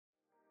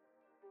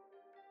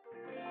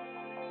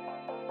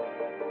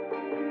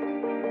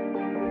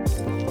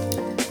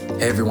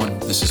Hey everyone,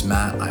 this is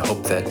Matt. I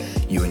hope that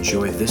you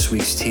enjoyed this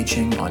week's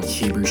teaching on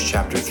Hebrews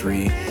chapter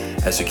 3.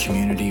 As a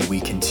community, we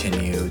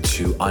continue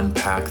to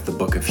unpack the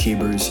book of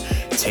Hebrews,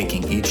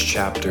 taking each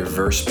chapter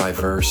verse by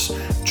verse,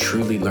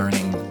 truly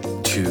learning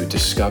to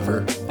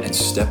discover and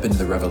step into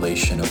the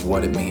revelation of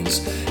what it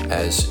means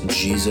as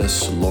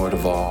Jesus, Lord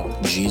of all,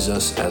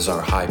 Jesus as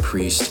our high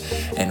priest,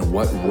 and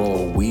what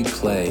role we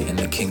play in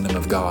the kingdom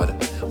of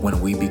God when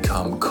we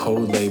become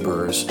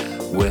co-laborers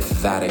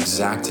with that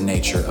exact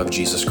nature of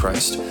Jesus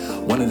Christ.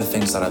 One of the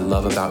things that I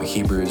love about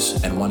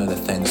Hebrews, and one of the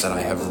things that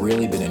I have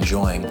really been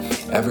enjoying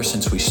ever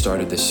since we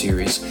started this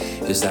series,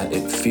 is that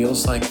it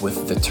feels like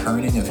with the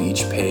turning of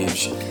each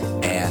page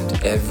and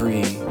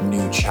every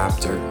new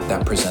chapter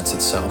that presents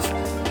itself,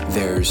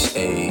 there's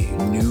a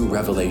new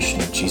revelation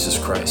of Jesus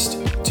Christ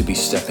to be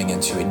stepping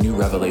into, a new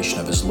revelation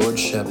of his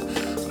lordship,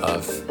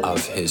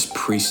 of his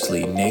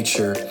priestly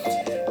nature,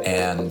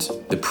 and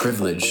the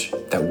privilege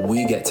that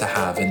we get to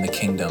have in the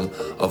kingdom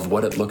of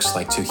what it looks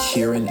like to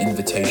hear an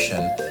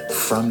invitation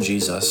from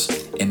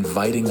Jesus,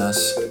 inviting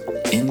us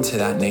into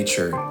that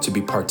nature to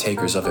be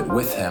partakers of it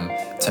with him,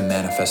 to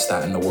manifest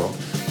that in the world.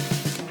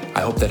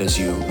 I hope that as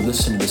you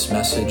listen to this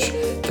message,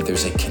 that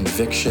there's a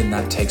conviction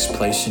that takes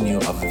place in you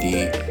of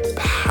the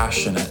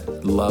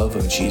passionate love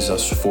of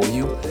Jesus for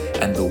you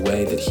and the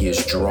way that he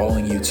is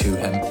drawing you to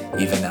him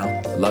even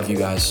now. Love you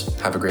guys.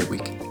 Have a great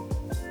week.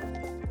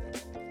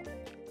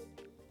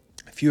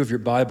 If you have your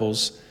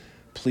Bibles,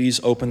 please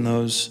open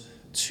those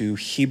to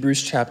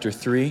Hebrews chapter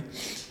 3.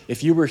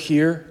 If you were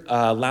here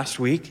last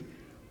week,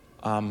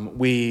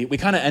 we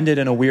kind of ended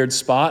in a weird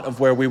spot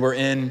of where we were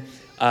in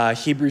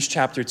Hebrews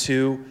chapter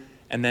 2,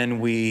 and then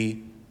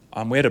we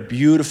had a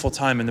beautiful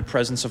time in the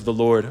presence of the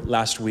Lord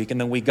last week, and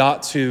then we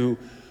got to,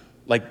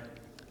 I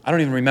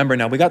don't even remember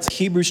now, we got to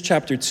Hebrews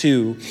chapter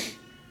 2.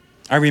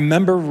 I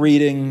remember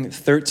reading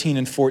 13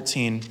 and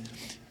 14,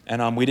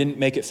 and we didn't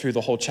make it through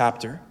the whole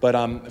chapter.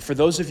 But for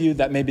those of you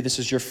that maybe this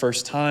is your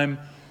first time,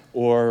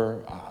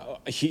 or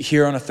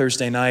here on a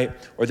Thursday night,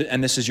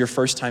 and this is your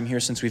first time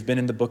here since we've been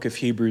in the book of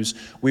Hebrews,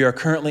 we are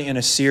currently in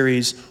a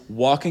series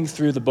walking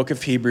through the book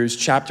of Hebrews,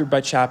 chapter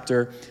by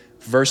chapter,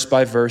 verse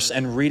by verse,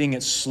 and reading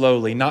it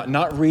slowly,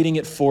 not reading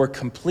it for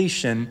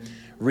completion,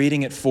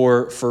 reading it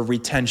for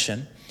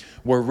retention.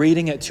 We're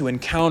reading it to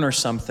encounter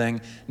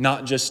something,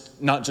 not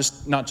just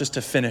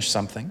to finish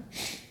something.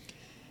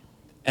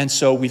 And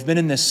so we've been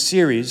in this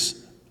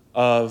series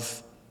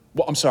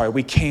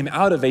we came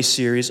out of a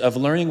series of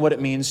learning what it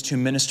means to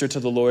minister to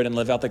the Lord and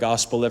live out the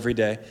gospel every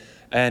day.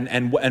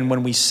 And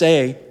when we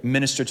say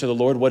minister to the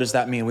Lord, what does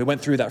that mean? We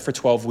went through that for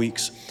 12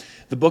 weeks.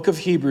 The book of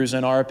Hebrews,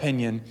 in our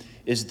opinion,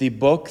 is the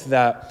book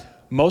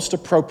that most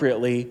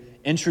appropriately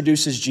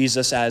introduces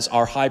Jesus as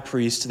our high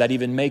priest, that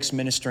even makes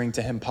ministering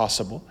to him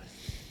possible.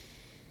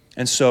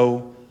 And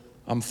so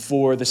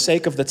for the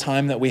sake of the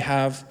time that we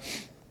have,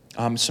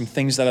 some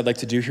things that I'd like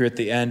to do here at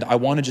the end, I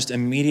want to just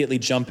immediately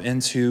jump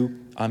into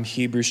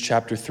Hebrews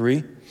chapter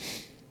 3.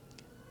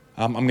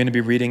 I'm going to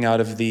be reading out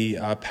of the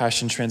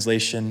Passion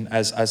Translation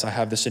as I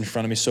have this in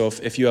front of me. So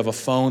if you have a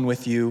phone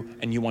with you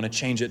and you want to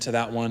change it to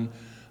that one,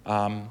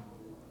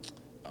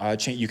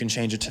 you can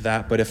change it to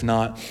that. But if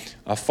not,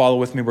 follow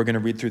with me. We're going to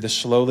read through this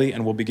slowly,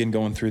 and we'll begin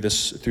going through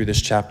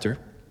this chapter.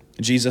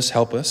 Jesus,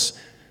 help us.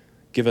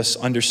 Give us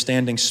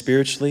understanding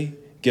spiritually.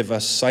 Give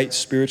us sight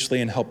spiritually,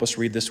 and help us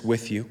read this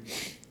with you.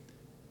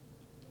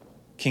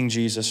 King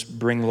Jesus,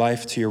 bring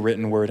life to your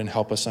written word and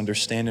help us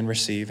understand and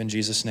receive. In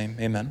Jesus' name,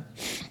 amen.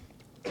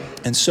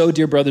 And so,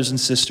 dear brothers and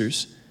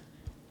sisters,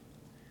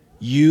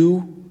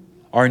 you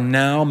are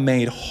now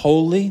made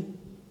holy,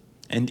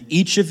 and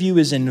each of you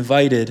is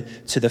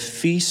invited to the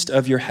feast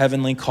of your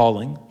heavenly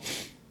calling.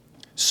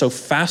 So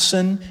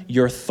fasten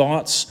your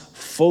thoughts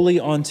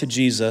fully onto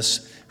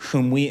Jesus,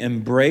 whom we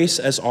embrace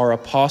as our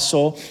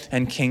apostle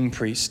and king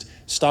priest.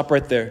 Stop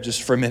right there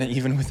just for a minute,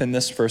 even within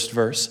this first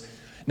verse.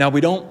 Now,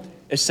 we don't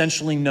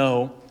essentially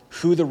know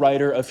who the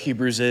writer of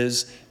Hebrews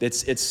is.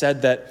 It's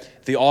said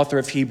that the author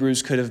of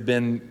Hebrews could have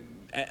been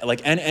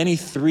any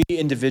three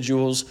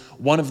individuals.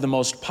 One of the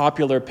most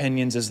popular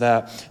opinions is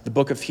that the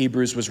book of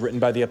Hebrews was written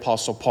by the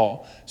Apostle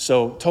Paul.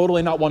 So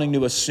totally not wanting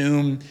to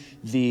assume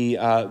the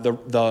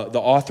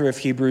author of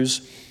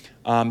Hebrews.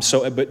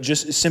 But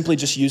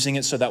just using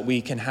it so that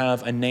we can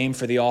have a name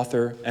for the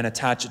author and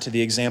attach it to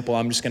the example.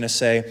 I'm just going to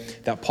say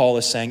that Paul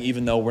is saying,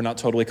 even though we're not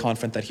totally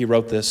confident that he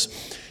wrote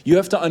this, you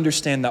have to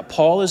understand that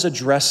Paul is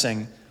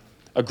addressing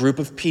a group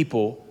of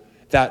people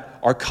that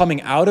are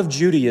coming out of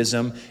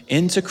Judaism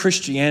into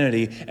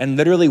Christianity and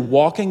literally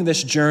walking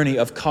this journey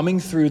of coming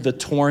through the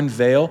torn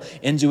veil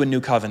into a new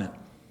covenant.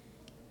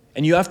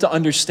 And you have to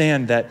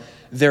understand that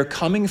they're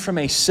coming from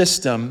a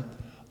system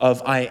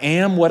of I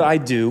am what I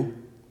do,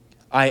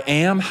 I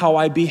am how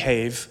I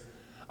behave,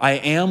 I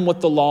am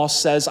what the law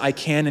says I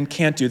can and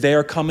can't do. They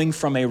are coming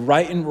from a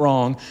right and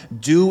wrong,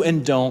 do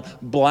and don't,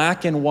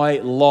 black and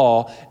white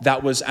law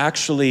that was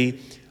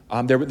actually,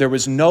 there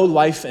was no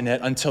life in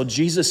it until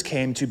Jesus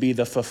came to be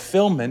the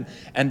fulfillment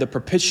and the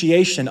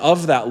propitiation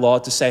of that law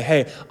to say,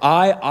 hey,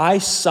 I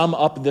sum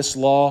up this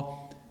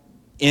law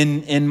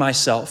in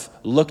myself.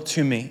 Look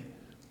to me.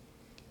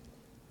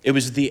 It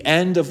was the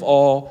end of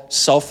all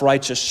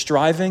self-righteous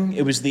striving.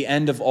 It was the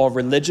end of all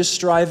religious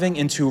striving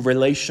into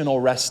relational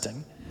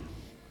resting.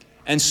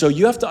 And so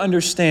you have to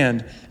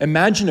understand,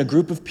 imagine a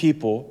group of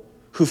people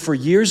who for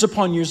years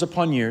upon years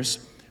upon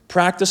years,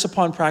 practice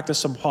upon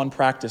practice upon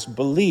practice,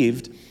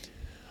 believed,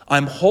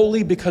 I'm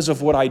holy because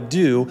of what I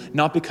do,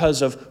 not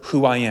because of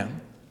who I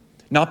am,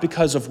 not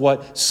because of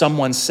what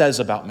someone says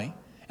about me.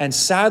 And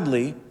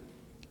sadly,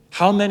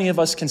 how many of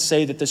us can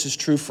say that this is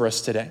true for us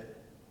today?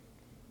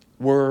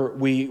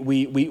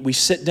 We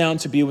sit down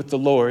to be with the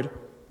Lord.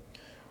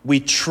 We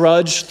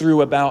trudge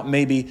through about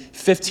maybe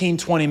 15,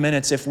 20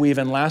 minutes, if we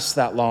even last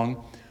that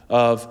long,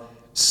 of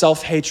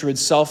self-hatred,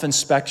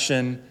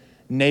 self-inspection,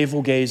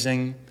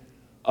 navel-gazing,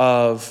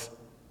 of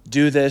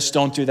do this,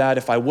 don't do that,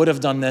 if I would have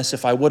done this,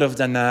 if I would have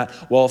done that,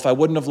 well, if I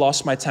wouldn't have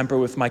lost my temper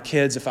with my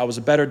kids, if I was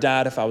a better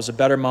dad, if I was a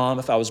better mom,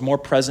 if I was more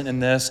present in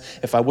this,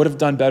 if I would have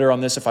done better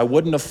on this, if I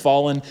wouldn't have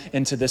fallen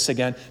into this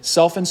again,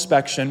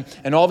 self-inspection,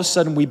 and all of a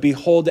sudden we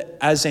behold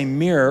as a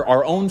mirror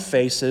our own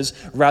faces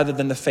rather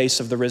than the face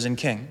of the risen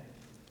King.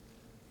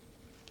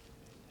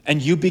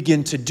 And you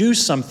begin to do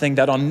something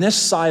that on this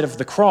side of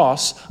the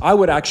cross, I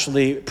would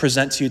actually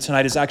present to you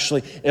tonight is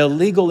actually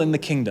illegal in the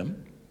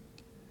kingdom,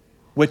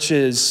 which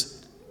is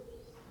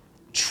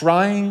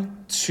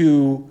trying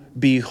to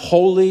be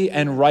holy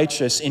and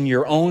righteous in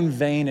your own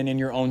vein and in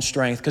your own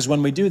strength. Because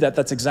when we do that,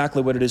 that's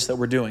exactly what it is that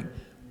we're doing.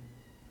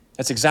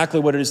 That's exactly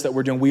what it is that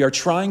we're doing. We are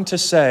trying to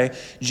say,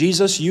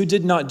 Jesus, you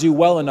did not do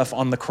well enough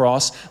on the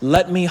cross.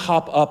 Let me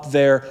hop up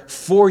there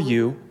for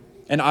you,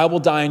 and I will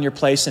die in your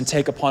place and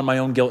take upon my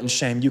own guilt and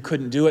shame. You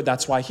couldn't do it.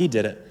 That's why he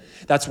did it.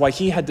 That's why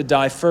he had to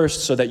die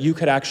first, so that you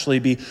could actually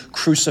be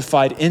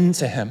crucified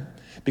into him.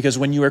 Because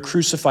when you are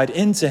crucified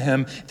into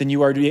him, then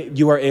you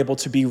are able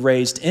to be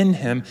raised in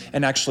him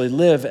and actually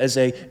live as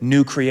a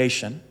new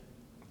creation.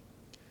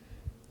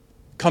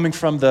 Coming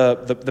from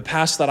the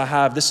past that I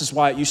have, this is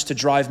why it used to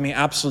drive me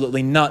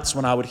absolutely nuts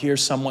when I would hear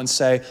someone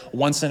say,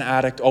 once an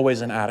addict,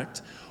 always an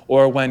addict.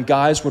 Or when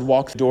guys would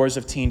walk the doors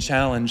of Teen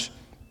Challenge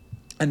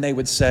and they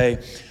would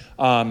say,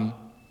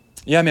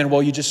 yeah, man, it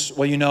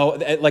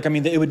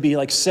would be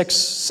like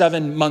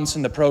 6-7 months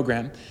in the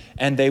program.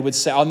 And they would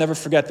say, I'll never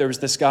forget, there was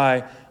this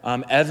guy,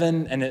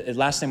 Evan, and his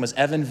last name was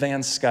Evan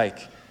Van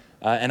Skyke.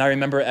 And I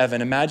remember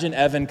Evan. Imagine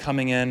Evan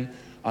coming in,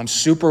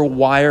 super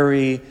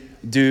wiry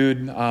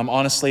dude,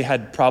 honestly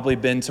had probably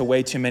been to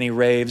way too many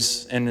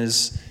raves in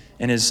his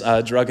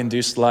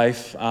drug-induced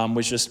life,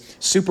 was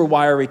just super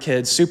wiry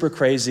kid, super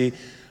crazy.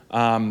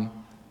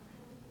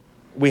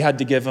 We had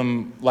to give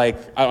him, I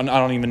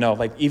don't even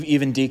know,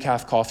 even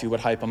decaf coffee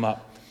would hype him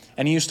up.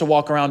 And he used to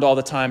walk around all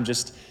the time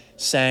just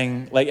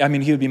saying,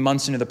 he would be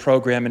months into the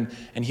program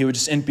and he would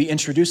just be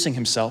introducing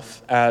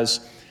himself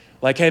as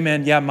hey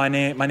man, yeah, my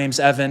name's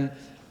Evan.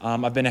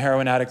 I've been a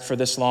heroin addict for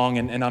this long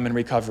and I'm in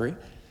recovery.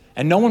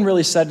 And no one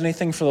really said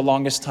anything for the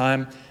longest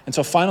time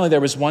until finally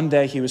there was one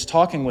day he was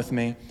talking with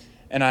me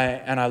and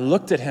I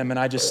looked at him and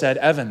I just said,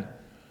 Evan,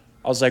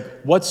 I was like,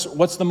 what's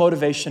the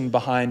motivation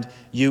behind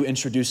you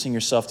introducing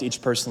yourself to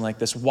each person like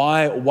this?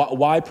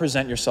 Why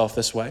present yourself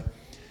this way?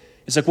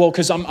 He's like, well,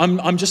 because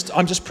I'm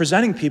just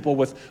presenting people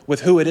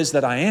with who it is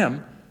that I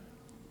am.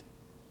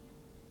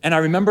 And I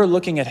remember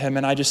looking at him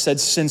and I just said,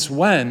 since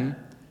when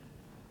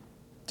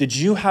did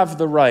you have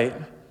the right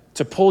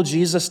to pull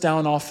Jesus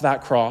down off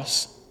that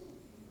cross,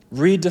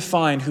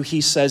 redefine who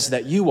he says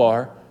that you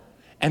are,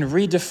 and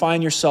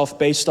redefine yourself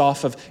based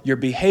off of your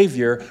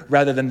behavior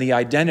rather than the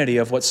identity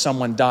of what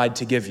someone died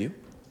to give you?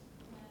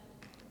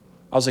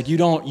 I was like,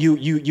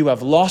 you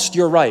have lost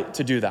your right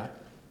to do that.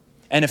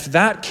 And if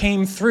that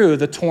came through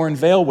the torn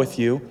veil with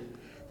you,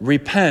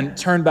 repent,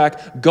 turn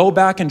back, go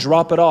back and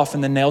drop it off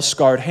in the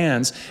nail-scarred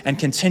hands and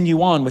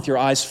continue on with your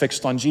eyes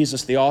fixed on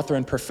Jesus, the author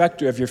and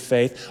perfecter of your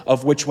faith,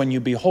 of which when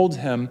you behold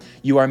him,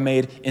 you are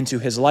made into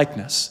his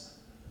likeness.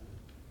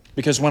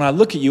 Because when I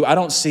look at you, I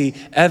don't see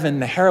Evan,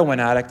 the heroin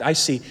addict. I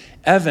see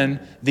Evan,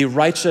 the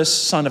righteous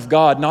Son of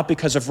God, not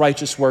because of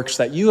righteous works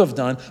that you have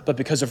done, but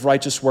because of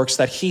righteous works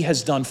that he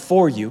has done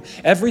for you.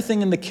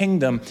 Everything in the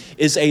kingdom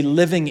is a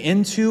living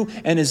into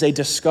and is a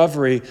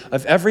discovery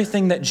of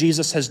everything that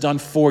Jesus has done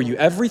for you.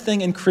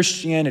 Everything in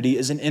Christianity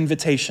is an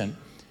invitation.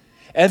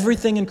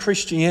 Everything in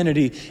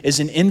Christianity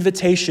is an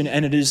invitation,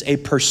 and it is a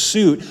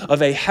pursuit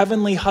of a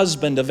heavenly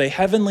husband, of a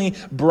heavenly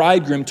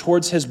bridegroom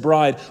towards his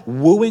bride,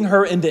 wooing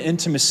her into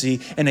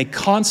intimacy in a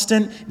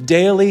constant,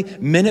 daily,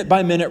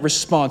 minute-by-minute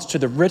response to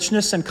the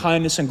richness and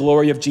kindness and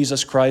glory of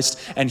Jesus Christ.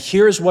 And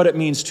here's what it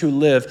means to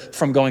live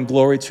from going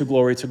glory to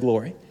glory to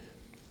glory.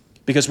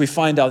 Because we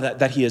find out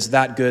that he is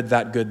that good,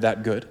 that good,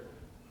 that good.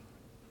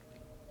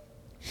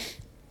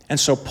 And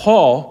so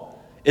Paul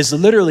is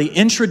literally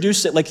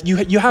introduced it,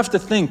 you have to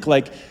think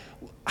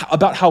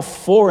about how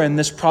foreign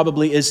this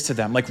probably is to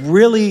them.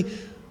 Really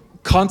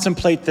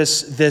contemplate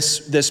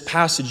this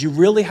passage. You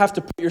really have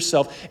to put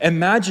yourself,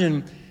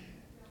 imagine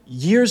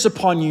years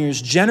upon years,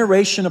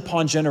 generation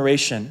upon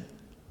generation,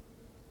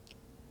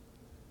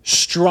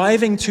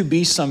 striving to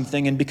be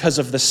something, and because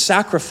of the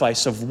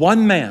sacrifice of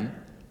one man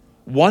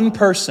one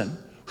person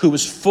who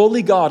was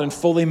fully God and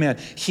fully man.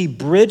 He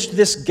bridged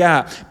this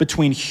gap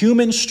between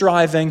human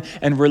striving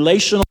and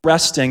relational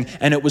resting,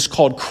 and it was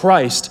called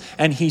Christ.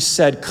 And he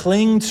said,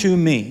 cling to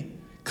me,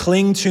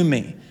 cling to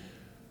me.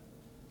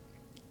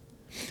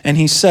 And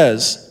he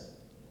says,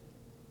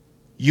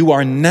 you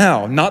are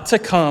now, not to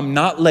come,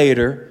 not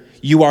later,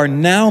 you are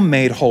now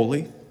made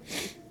holy.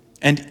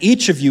 And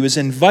each of you is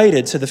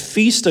invited to the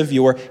feast of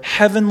your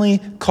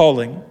heavenly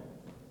calling.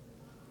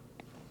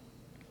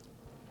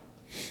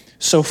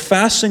 So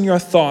fasten your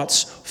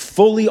thoughts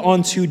fully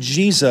onto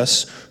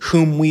Jesus,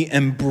 whom we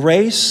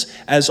embrace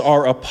as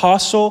our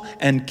apostle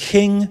and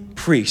king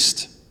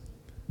priest.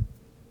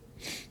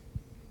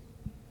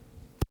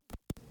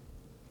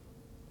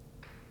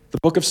 The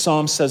book of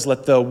Psalms says,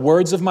 let the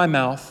words of my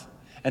mouth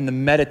and the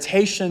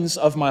meditations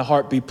of my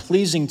heart be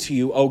pleasing to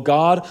you, O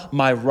God,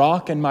 my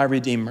rock and my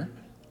redeemer.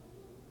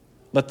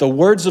 Let the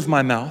words of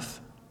my mouth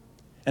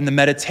and the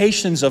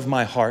meditations of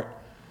my heart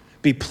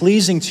be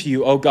pleasing to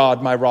you, O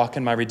God, my rock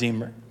and my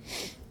redeemer.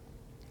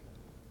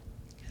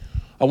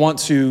 I want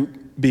to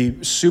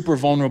be super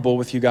vulnerable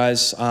with you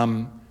guys.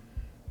 I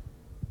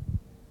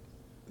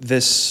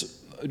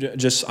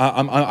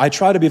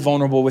try to be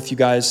vulnerable with you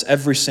guys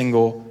every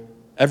single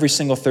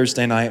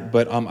Thursday night,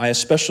 but I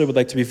especially would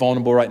like to be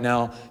vulnerable right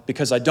now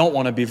because I don't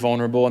want to be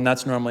vulnerable, and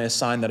that's normally a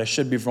sign that I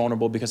should be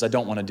vulnerable because I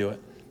don't want to do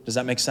it. Does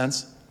that make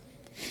sense?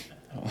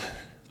 Oh,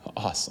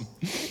 awesome.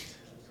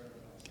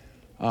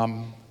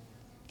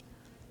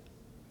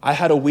 I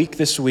had a week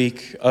this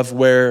week of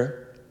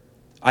where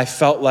I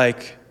felt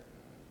like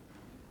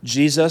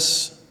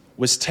Jesus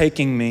was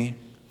taking me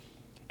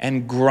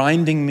and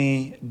grinding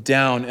me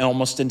down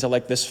almost into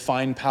like this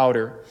fine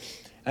powder.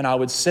 And I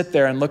would sit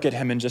there and look at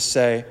him and just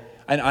say,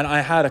 and I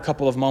had a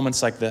couple of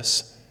moments like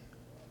this.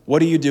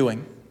 What are you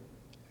doing?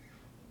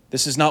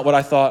 This is not what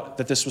I thought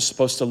that this was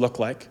supposed to look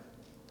like.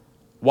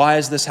 Why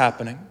is this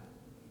happening?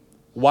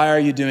 Why are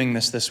you doing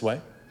this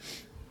way?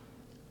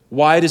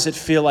 Why does it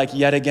feel like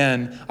yet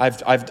again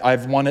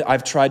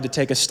I've tried to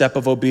take a step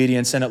of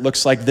obedience and it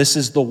looks like this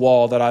is the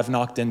wall that I've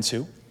knocked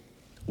into?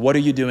 What are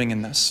you doing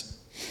in this?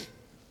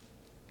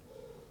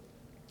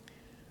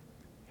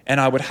 And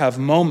I would have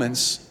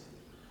moments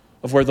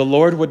of where the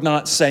Lord would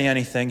not say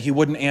anything. He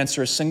wouldn't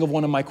answer a single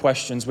one of my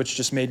questions, which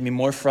just made me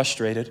more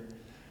frustrated.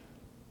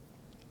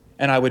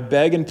 And I would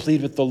beg and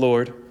plead with the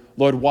Lord,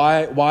 Lord,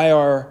 why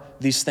are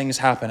these things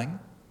happening?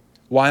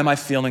 Why am I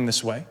feeling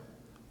this way?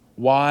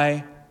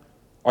 Why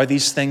are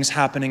these things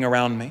happening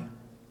around me?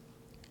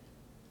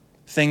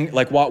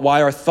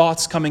 Why are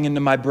thoughts coming into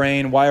my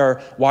brain? Why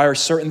are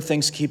certain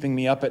things keeping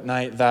me up at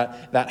night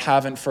that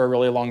haven't for a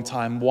really long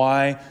time?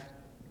 Why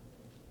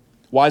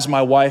is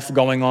my wife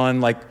going on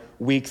like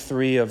week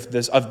 3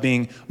 of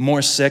being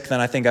more sick than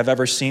I think I've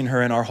ever seen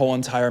her in our whole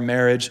entire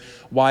marriage?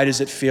 Why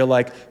does it feel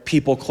like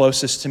people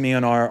closest to me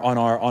on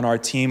our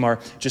team are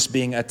just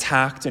being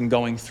attacked and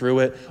going through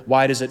it?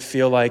 Why does it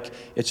feel like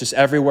it's just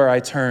everywhere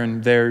I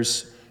turn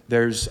there's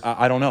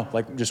I don't know,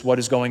 like just what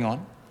is going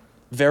on?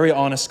 Very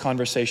honest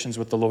conversations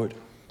with the Lord.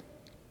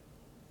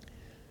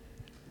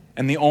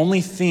 And the only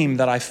theme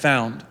that I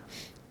found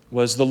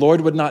was the Lord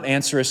would not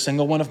answer a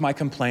single one of my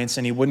complaints,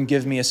 and he wouldn't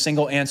give me a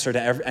single answer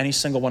to any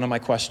single one of my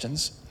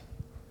questions.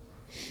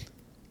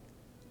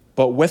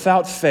 But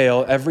without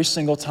fail, every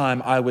single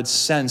time I would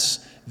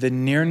sense the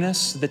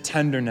nearness, the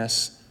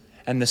tenderness,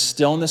 and the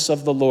stillness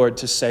of the Lord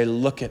to say,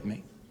 look at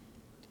me.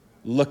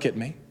 Look at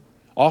me.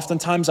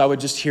 Oftentimes I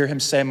would just hear him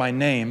say my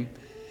name,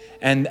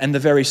 and the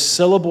very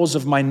syllables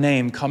of my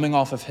name coming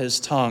off of his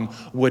tongue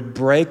would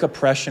break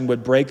oppression,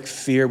 would break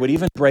fear, would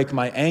even break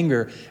my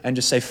anger, and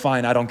just say,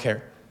 fine, I don't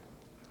care.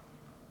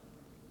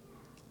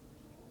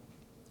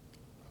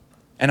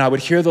 And I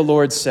would hear the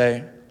Lord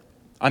say,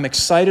 I'm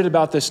excited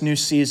about this new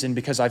season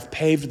because I've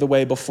paved the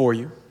way before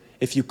you.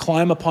 If you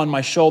climb upon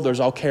my shoulders,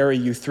 I'll carry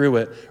you through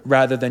it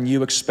rather than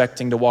you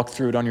expecting to walk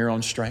through it on your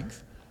own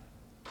strength.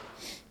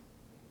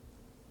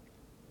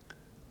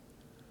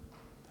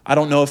 I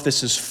don't know if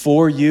this is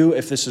for you.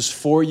 If this is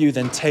for you,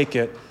 then take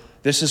it.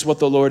 This is what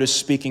the Lord is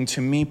speaking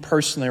to me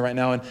personally right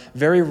now, and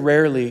very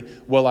rarely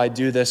will I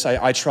do this.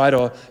 I try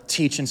to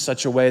teach in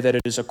such a way that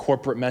it is a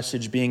corporate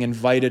message being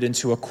invited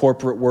into a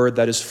corporate word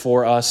that is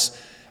for us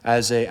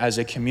as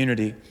a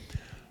community.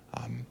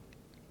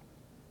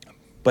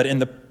 But in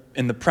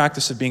the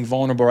practice of being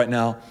vulnerable right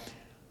now,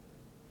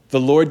 the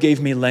Lord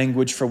gave me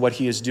language for what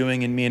he is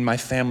doing in me and my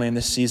family in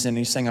this season. And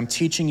he's saying, I'm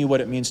teaching you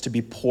what it means to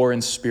be poor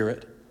in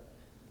spirit.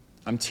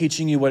 I'm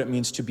teaching you what it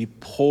means to be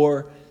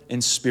poor in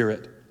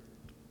spirit.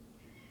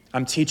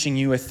 I'm teaching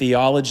you a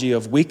theology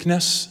of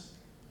weakness.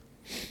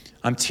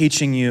 I'm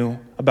teaching you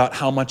about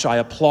how much I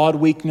applaud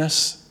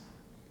weakness.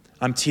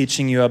 I'm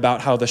teaching you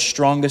about how the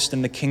strongest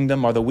in the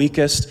kingdom are the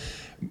weakest.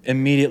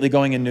 Immediately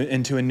going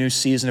into a new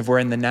season of where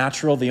in the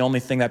natural, the only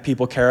thing that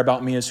people care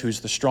about me is who's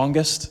the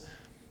strongest.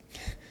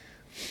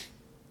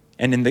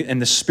 And in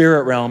the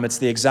spirit realm, it's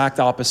the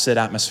exact opposite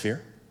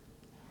atmosphere.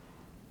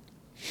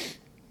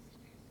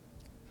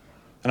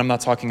 And I'm not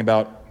talking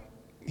about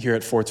here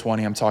at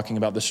 420, I'm talking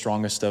about the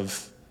strongest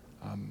of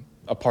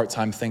a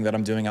part-time thing that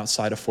I'm doing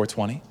outside of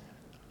 420.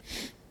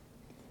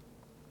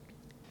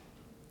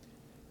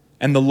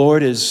 And the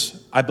Lord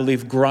is, I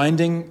believe,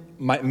 grinding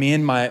me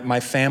and my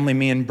family,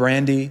 me and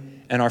Brandy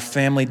and our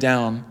family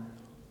down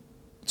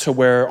to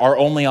where our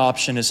only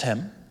option is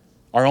Him.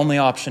 Our only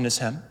option is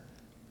Him.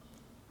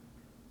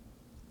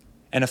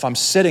 And if I'm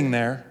sitting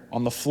there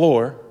on the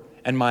floor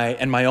and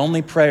my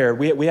only prayer,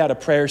 we had a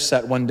prayer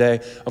set one day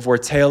of where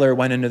Taylor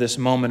went into this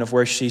moment of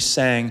where she's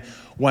saying,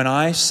 when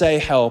I say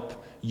help,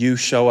 you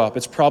show up.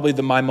 It's probably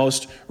my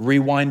most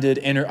rewinded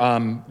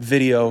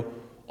video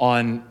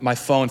on my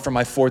phone from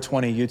my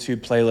 420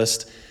 YouTube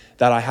playlist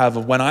that I have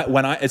of when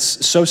I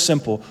it's so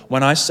simple.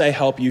 When I say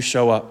help, you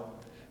show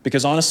up.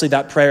 Because honestly,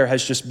 that prayer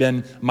has just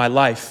been my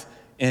life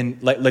in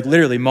like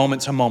literally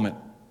moment to moment.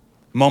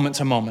 Moment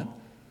to moment.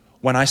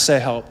 When I say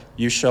help,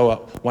 you show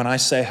up. When I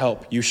say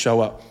help, you show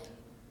up.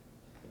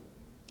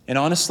 And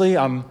honestly,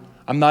 I'm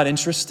not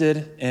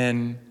interested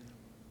in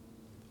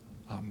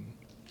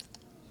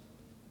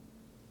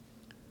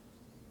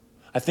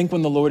I think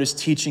when the Lord is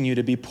teaching you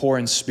to be poor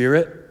in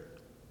spirit,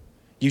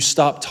 you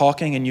stop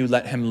talking and you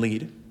let Him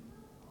lead.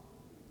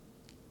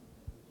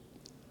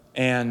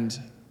 And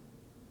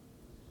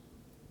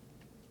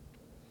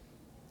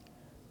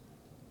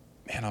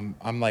man,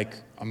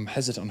 I'm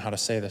hesitant on how to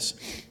say this.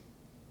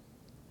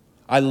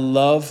 I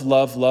love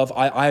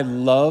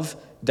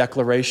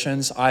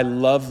declarations. I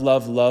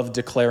love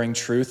declaring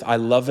truth. I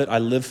love it. I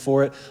live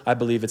for it. I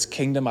believe it's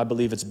kingdom. I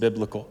believe it's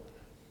biblical.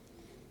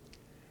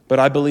 But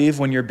I believe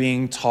when you're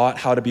being taught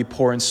how to be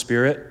poor in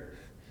spirit,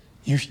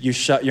 you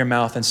shut your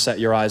mouth and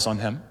set your eyes on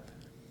Him.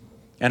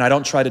 And I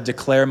don't try to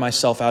declare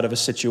myself out of a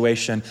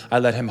situation. I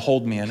let Him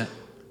hold me in it.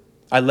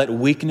 I let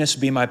weakness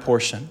be my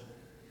portion.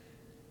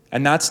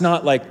 And that's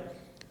not like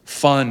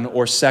fun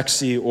or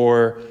sexy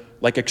or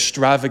like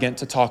extravagant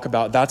to talk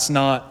about. That's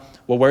not,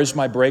 well, where's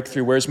my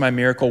breakthrough? Where's my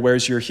miracle?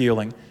 Where's your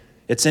healing?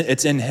 It's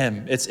in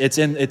Him. It's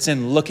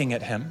in looking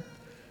at Him.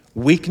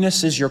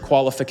 Weakness is your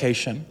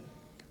qualification.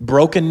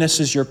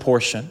 Brokenness is your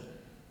portion.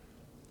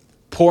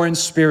 Poor in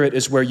spirit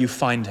is where you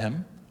find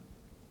Him.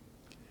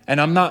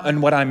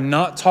 What I am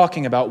not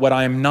talking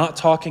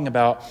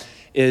about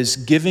is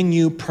giving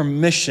you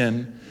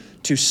permission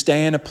to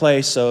stay in a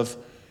place of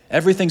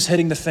everything's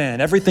hitting the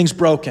fan, everything's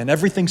broken,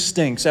 everything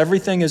stinks,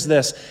 everything is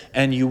this,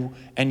 and you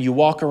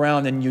walk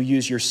around and you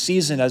use your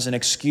season as an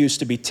excuse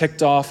to be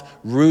ticked off,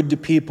 rude to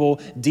people,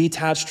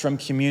 detached from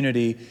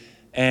community,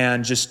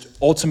 and just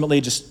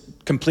ultimately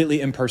just completely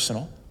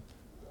impersonal.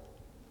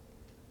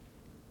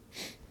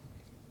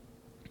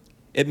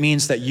 It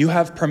means that you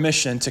have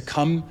permission to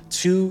come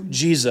to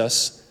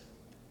Jesus,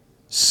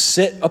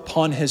 sit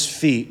upon His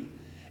feet,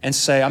 and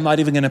say, I'm not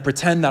even going to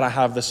pretend that I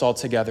have this all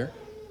together.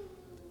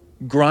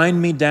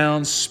 Grind me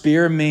down,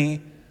 spear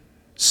me,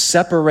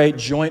 separate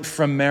joint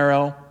from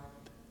marrow,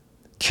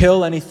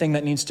 kill anything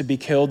that needs to be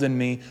killed in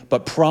me,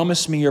 but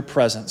promise me your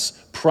presence.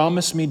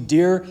 Promise me,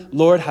 dear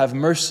Lord, have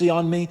mercy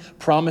on me.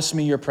 Promise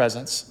me your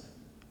presence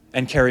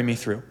and carry me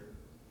through.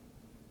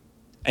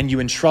 And you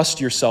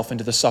entrust yourself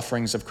into the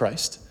sufferings of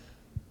Christ.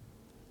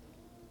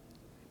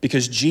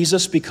 Because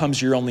Jesus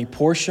becomes your only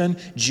portion,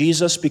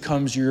 Jesus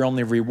becomes your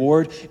only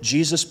reward,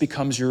 Jesus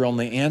becomes your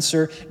only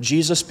answer,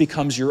 Jesus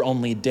becomes your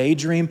only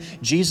daydream,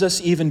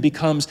 Jesus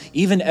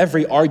even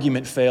every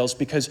argument fails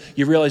because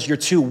you realize you're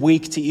too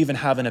weak to even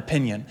have an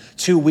opinion,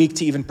 too weak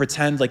to even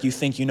pretend like you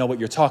think you know what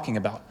you're talking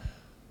about.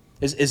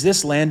 Is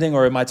this landing,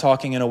 or am I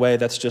talking in a way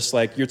that's just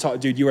like,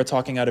 dude, you are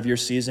talking out of your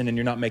season and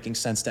you're not making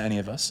sense to any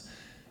of us?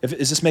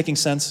 Is this making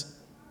sense?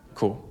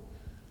 Cool.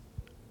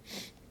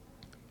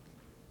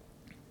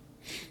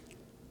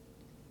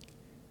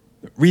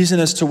 Reason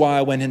as to why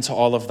I went into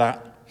all of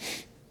that.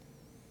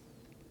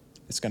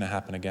 It's going to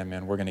happen again,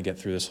 man. We're going to get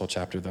through this whole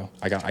chapter, though.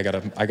 I got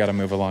to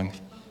move along.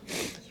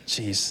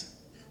 Jeez.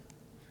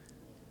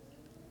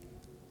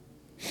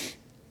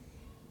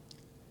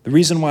 The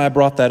reason why I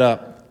brought that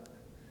up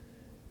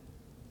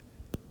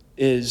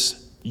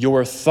is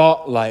your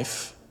thought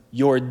life,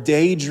 your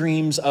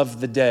daydreams of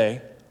the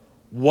day.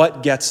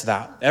 What gets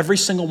that? Every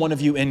single one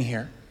of you in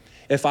here.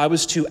 If I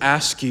was to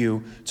ask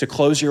you to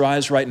close your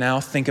eyes right now,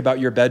 think about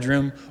your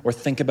bedroom or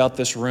think about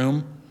this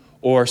room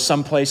or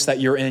someplace that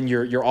you're in,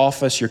 your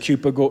office, your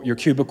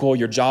cubicle,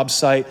 your job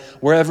site,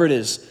 wherever it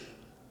is,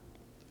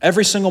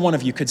 every single one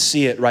of you could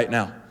see it right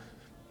now.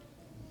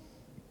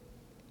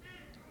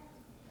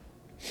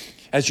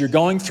 As you're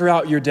going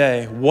throughout your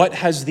day, what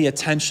has the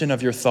attention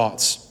of your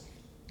thoughts?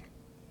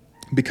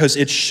 Because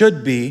it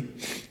should be,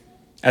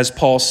 as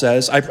Paul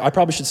says, I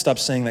probably should stop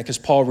saying that because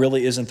Paul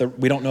really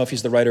we don't know if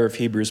he's the writer of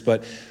Hebrews,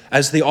 but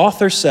as the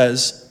author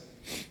says,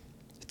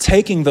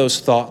 taking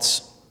those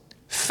thoughts,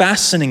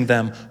 fastening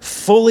them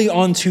fully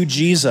onto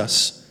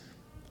Jesus,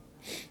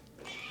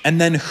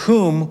 and then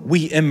whom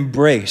we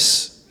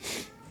embrace.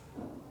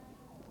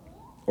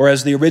 Or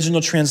as the original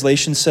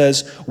translation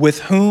says, with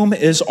whom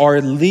is our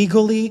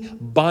legally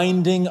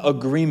binding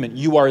agreement.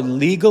 You are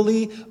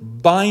legally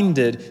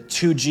binded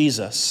to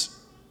Jesus.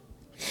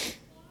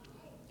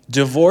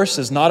 Divorce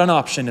is not an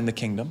option in the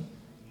kingdom.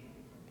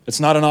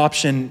 It's not an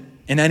option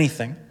in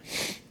anything.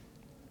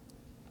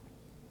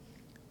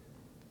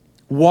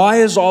 Why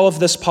is all of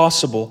this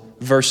possible?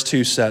 Verse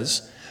 2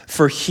 says,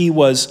 for he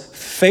was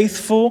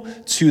faithful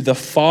to the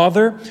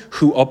Father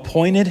who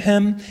appointed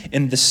him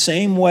in the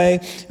same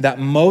way that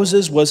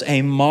Moses was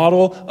a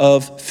model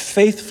of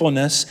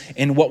faithfulness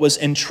in what was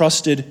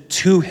entrusted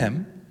to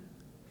him.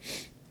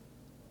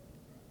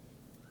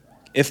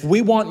 If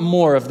we want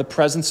more of the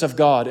presence of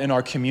God in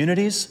our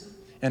communities,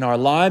 in our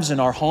lives, in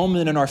our home,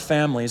 and in our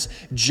families,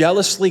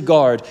 jealously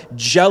guard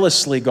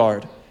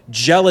the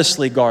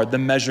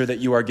measure that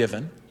you are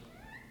given.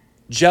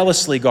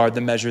 Jealously guard the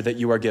measure that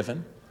you are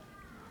given.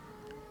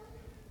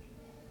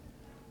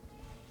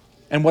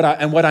 And what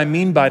I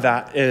mean by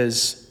that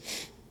is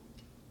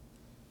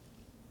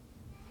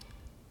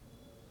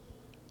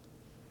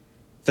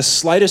the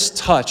slightest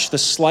touch, the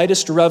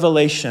slightest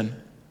revelation,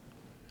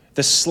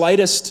 the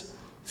slightest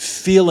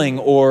feeling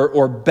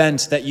or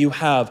bent that you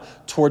have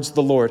towards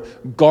the Lord,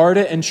 guard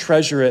it and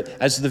treasure it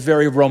as the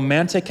very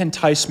romantic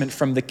enticement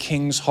from the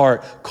king's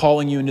heart,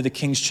 calling you into the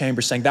king's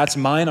chamber, saying, that's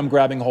mine, I'm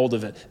grabbing hold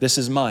of it. This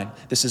is mine.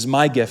 This is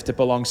my gift. It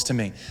belongs to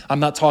me. I'm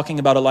not talking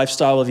about a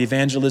lifestyle of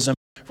evangelism,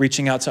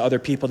 reaching out to other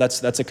people.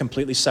 That's a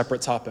completely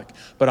separate topic.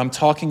 But I'm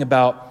talking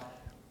about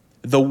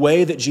the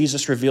way that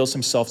Jesus reveals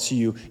himself to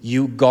you.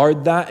 You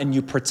guard that and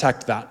you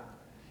protect that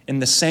in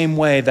the same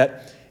way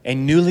that a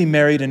newly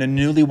married and a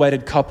newly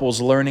wedded couple is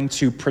learning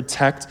to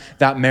protect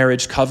that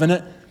marriage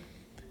covenant,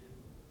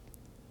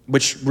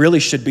 which really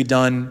should be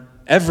done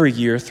every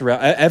year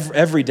throughout,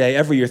 every day,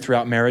 every year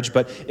throughout marriage,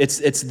 but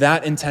it's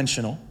that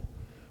intentional.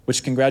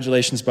 Which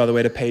congratulations, by the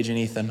way, to Paige and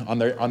Ethan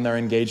on their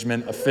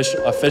engagement,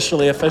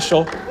 officially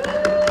official.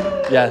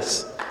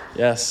 Yes,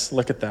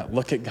 look at that.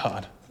 Look at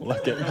God.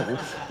 Look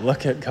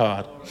at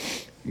God.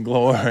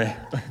 Glory.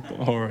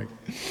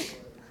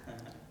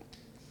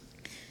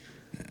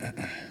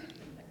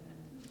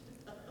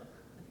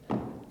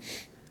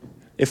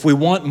 If we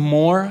want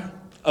more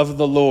of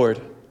the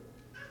Lord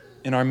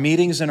in our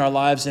meetings, in our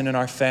lives, and in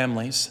our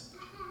families,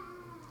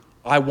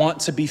 I want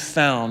to be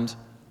found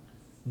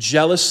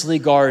jealously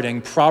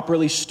guarding,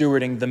 properly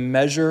stewarding the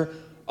measure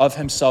of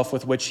himself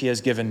with which he has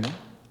given me.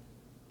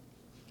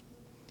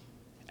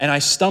 And I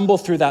stumble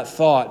through that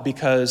thought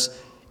because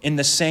in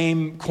the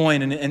same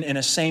coin, in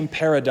a same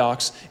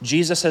paradox,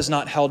 Jesus has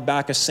not held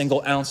back a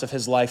single ounce of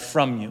his life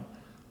from you.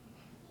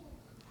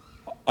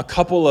 A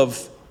couple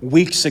of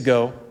weeks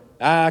ago,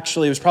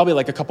 actually, it was probably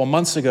like a couple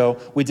months ago,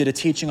 we did a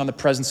teaching on the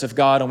presence of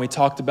God, and we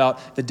talked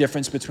about the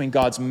difference between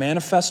God's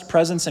manifest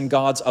presence and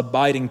God's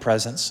abiding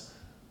presence.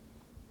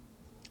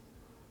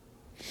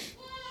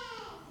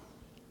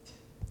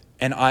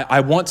 And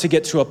I want to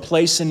get to a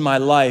place in my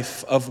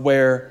life of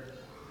where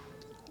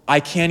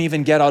I can't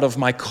even get out of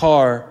my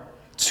car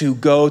to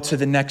go to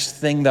the next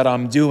thing that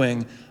I'm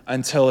doing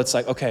until it's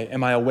like, okay,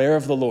 am I aware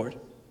of the Lord?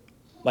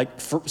 Like,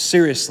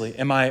 seriously,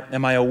 am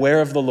I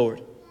aware of the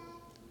Lord?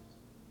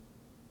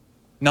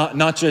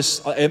 Not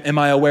just, am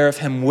I aware of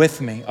him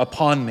with me,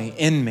 upon me,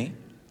 in me?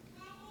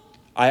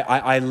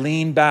 I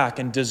lean back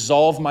and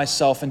dissolve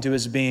myself into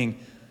his being.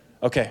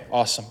 Okay,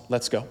 awesome,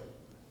 let's go.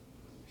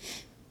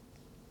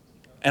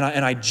 And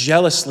I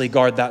jealously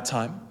guard that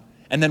time.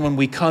 And then when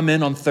we come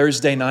in on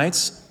Thursday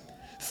nights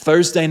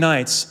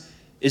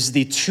is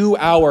the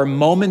 2-hour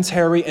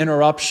momentary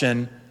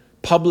interruption,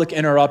 public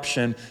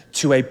interruption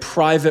to a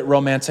private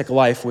romantic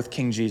life with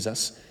King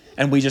Jesus.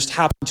 And we just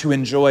happen to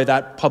enjoy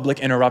that public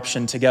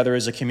interruption together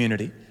as a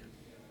community.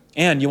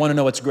 And you want to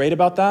know what's great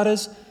about that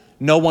is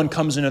no one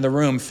comes into the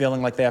room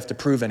feeling like they have to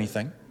prove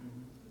anything.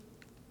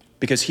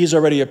 Because he's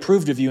already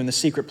approved of you in the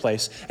secret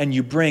place. And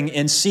you bring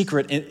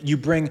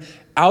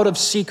out of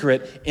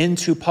secret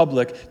into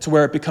public to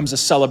where it becomes a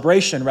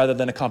celebration rather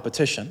than a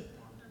competition.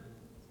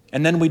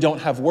 And then we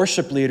don't have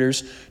worship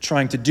leaders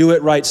trying to do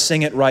it right,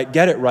 sing it right,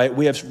 get it right.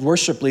 We have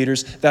worship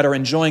leaders that are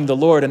enjoying the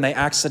Lord and they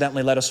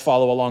accidentally let us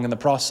follow along in the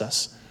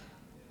process.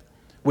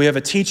 We have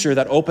a teacher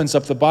that opens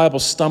up the Bible,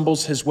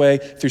 stumbles his way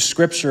through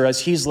Scripture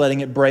as he's letting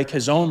it break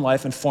his own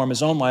life and form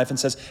his own life and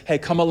says, hey,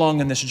 come along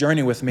in this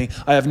journey with me.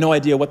 I have no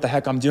idea what the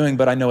heck I'm doing,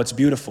 but I know it's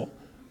beautiful.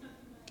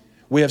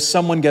 We have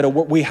someone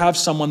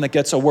that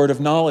gets a word of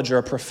knowledge or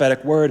a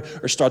prophetic word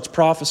or starts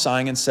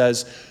prophesying and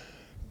says,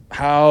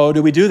 how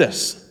do we do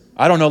this?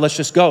 I don't know, let's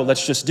just go,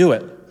 let's just do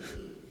it.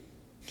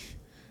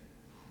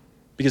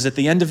 Because at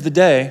the end of the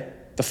day,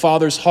 the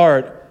Father's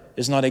heart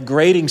is not a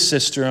grading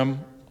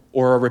system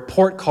or a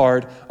report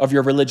card of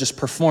your religious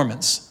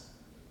performance.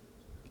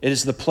 It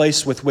is the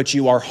place with which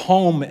you are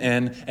home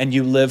in and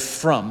you live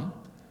from.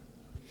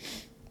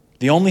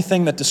 The only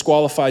thing that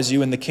disqualifies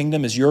you in the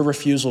kingdom is your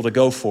refusal to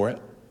go for it.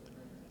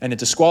 And it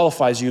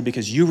disqualifies you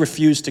because you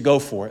refuse to go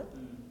for it.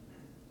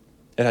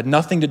 It had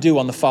nothing to do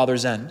on the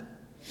Father's end.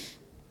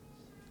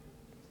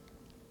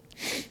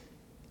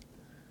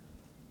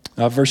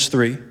 Verse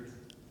 3.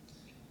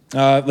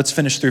 Let's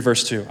finish through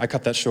verse 2. I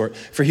cut that short.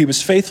 For he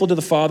was faithful to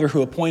the Father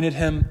who appointed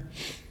him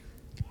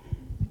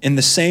in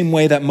the same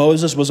way that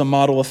Moses was a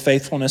model of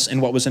faithfulness in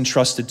what was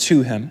entrusted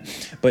to him.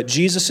 But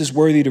Jesus is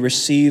worthy to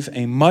receive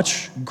a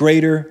much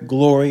greater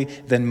glory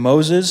than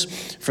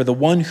Moses. For the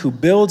one who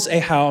builds a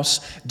house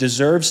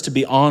deserves to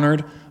be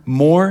honored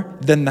more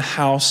than the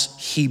house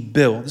he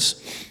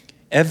builds.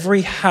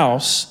 Every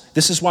house,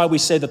 this is why we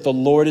say that the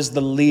Lord is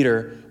the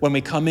leader. When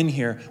we come in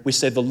here, we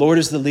say the Lord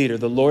is the leader,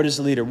 the Lord is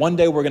the leader. One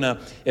day we're going to,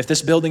 if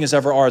this building is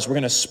ever ours, we're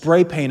going to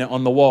spray paint it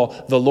on the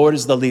wall, the Lord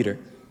is the leader.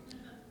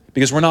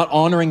 Because we're not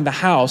honoring the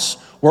house,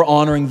 we're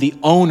honoring the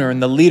owner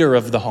and the leader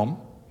of the home.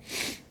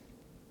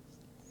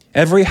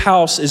 Every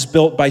house is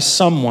built by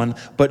someone,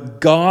 but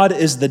God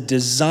is the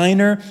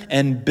designer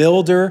and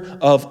builder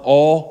of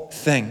all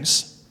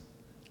things.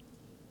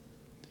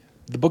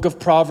 The book of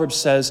Proverbs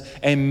says,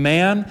 a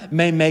man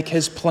may make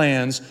his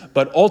plans,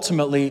 but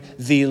ultimately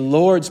the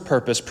Lord's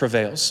purpose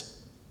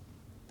prevails.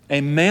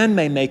 A man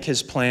may make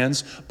his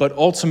plans, but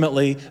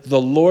ultimately the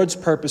Lord's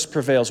purpose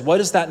prevails. What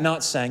is that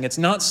not saying? It's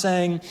not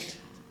saying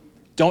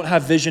don't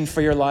have vision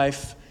for your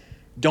life,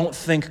 don't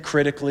think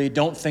critically,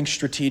 don't think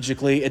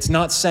strategically. It's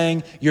not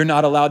saying you're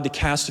not allowed to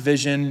cast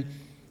vision,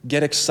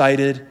 get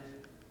excited.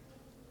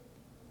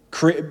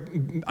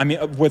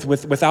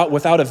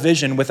 Without a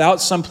vision,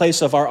 without some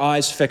place of our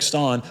eyes fixed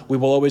on, we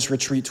will always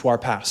retreat to our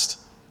past.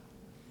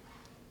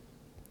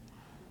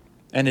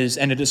 And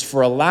it is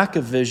for a lack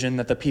of vision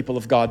that the people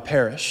of God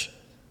perish.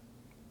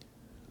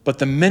 But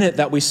the minute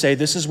that we say,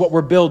 this is what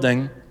we're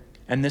building,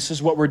 and this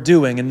is what we're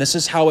doing, and this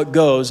is how it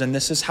goes, and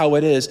this is how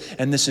it is,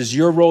 and this is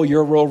your role,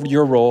 your role,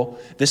 your role,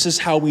 this is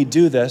how we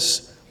do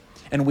this,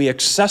 and we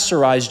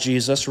accessorize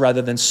Jesus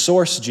rather than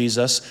source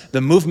Jesus, the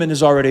movement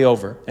is already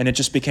over. And it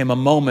just became a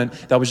moment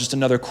that was just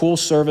another cool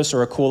service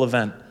or a cool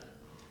event.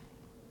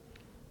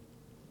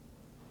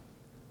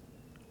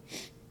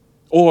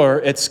 Or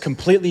it's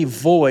completely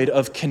void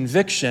of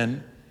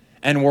conviction,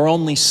 and we're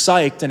only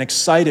psyched and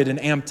excited and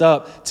amped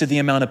up to the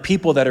amount of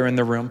people that are in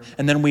the room.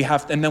 And then we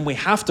have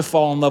to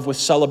fall in love with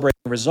celebrating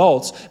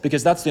results,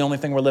 because that's the only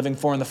thing we're living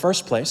for in the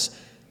first place.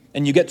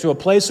 And you get to a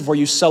place of where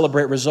you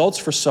celebrate results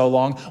for so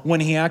long,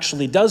 when he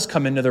actually does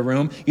come into the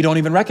room, you don't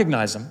even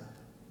recognize him.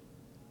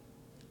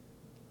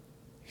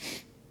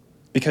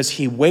 Because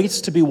he waits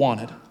to be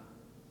wanted.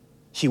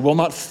 He will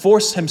not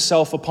force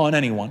himself upon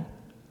anyone.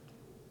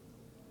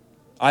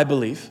 I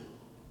believe.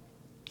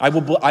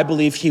 I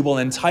believe he will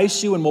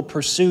entice you and will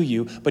pursue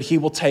you, but he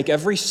will take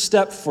every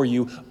step for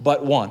you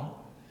but one.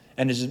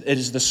 And it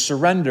is the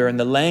surrender and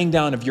the laying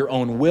down of your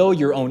own will,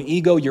 your own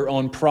ego, your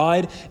own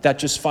pride that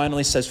just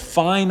finally says,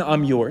 fine,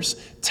 I'm yours.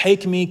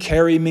 Take me,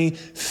 carry me,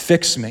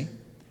 fix me,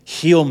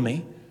 heal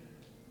me.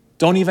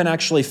 Don't even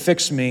actually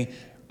fix me.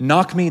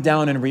 Knock me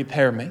down and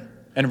repair me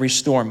and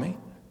restore me.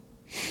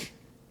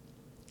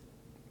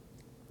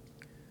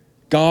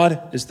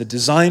 God is the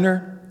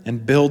designer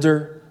and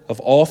builder of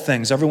all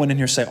things. Everyone in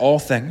here say all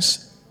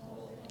things.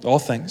 All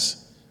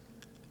things.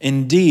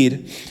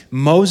 Indeed,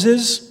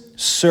 Moses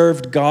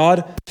served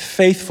God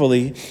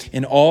faithfully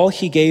in all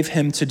he gave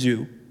him to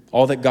do,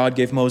 all that God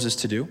gave Moses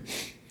to do.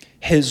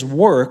 His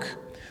work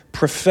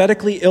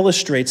prophetically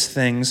illustrates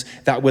things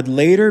that would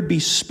later be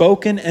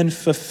spoken and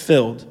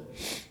fulfilled.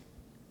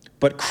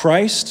 But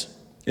Christ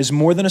is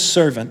more than a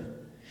servant.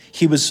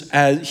 He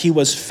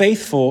was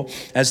faithful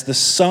as the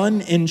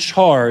son in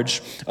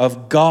charge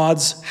of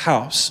God's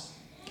house.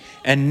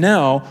 And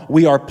now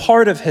we are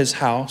part of his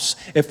house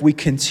if we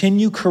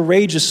continue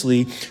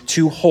courageously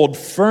to hold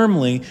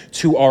firmly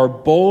to our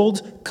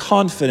bold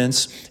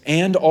confidence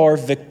and our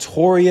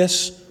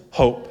victorious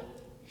hope.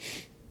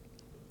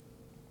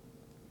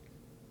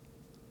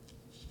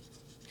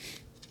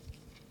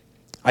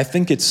 I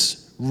think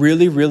it's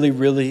really, really,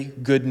 really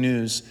good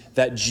news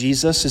that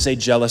Jesus is a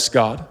jealous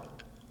God.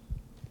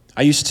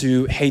 I used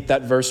to hate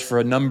that verse for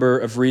a number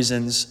of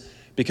reasons,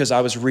 because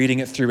I was reading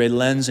it through a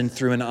lens and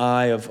through an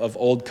eye of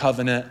Old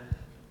Covenant,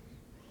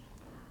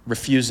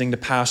 refusing to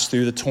pass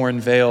through the torn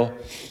veil.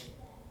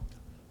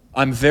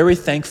 I'm very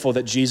thankful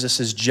that Jesus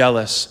is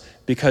jealous,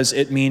 because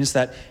it means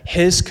that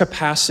his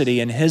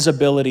capacity and his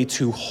ability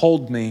to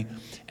hold me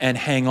and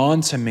hang on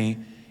to me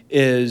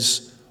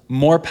is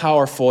more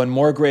powerful and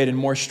more great and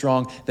more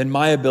strong than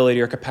my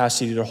ability or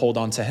capacity to hold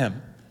on to him.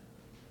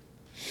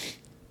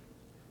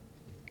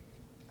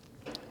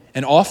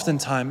 And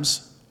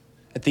oftentimes,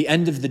 at the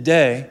end of the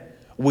day,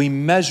 we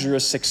measure a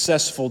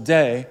successful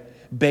day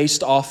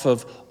based off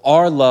of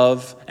our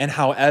love and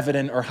how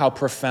evident or how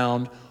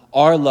profound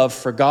our love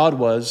for God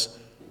was,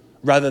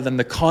 rather than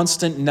the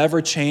constant,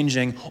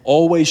 never-changing,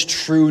 always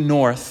true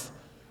north,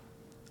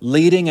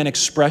 leading an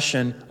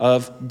expression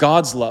of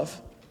God's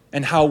love.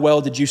 And how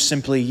well did you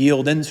simply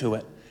yield into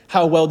it?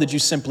 How well did you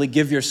simply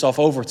give yourself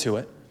over to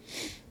it?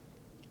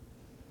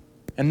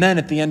 And then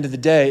at the end of the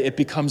day, it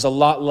becomes a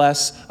lot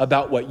less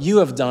about what you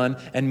have done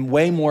and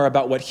way more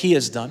about what he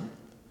has done.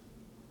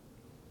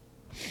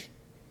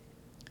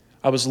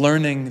 I was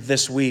learning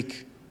this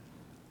week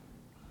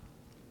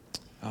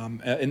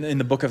in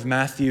the book of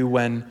Matthew,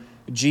 when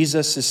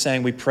Jesus is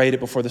saying, we prayed it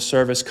before the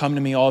service, come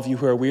to me, all of you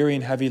who are weary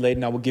and heavy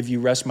laden, I will give you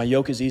rest. My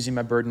yoke is easy,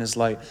 my burden is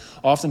light.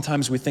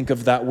 Oftentimes we think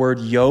of that word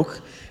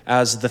yoke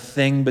as the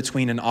thing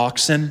between an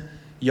oxen,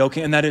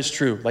 yoking, and that is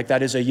true. Like,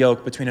 that is a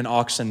yoke between an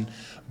oxen.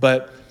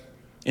 But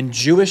in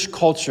Jewish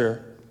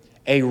culture,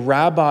 a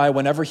rabbi,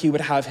 whenever he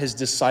would have his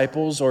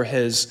disciples or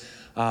his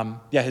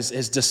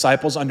his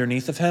disciples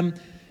underneath of him,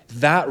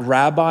 that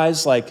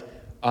rabbi's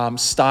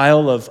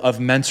style of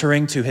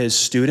mentoring to his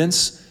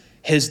students,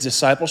 his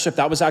discipleship,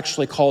 that was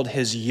actually called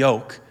his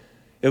yoke.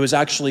 It was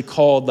actually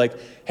called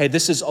hey,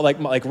 this is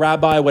like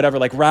Rabbi, whatever,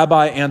 like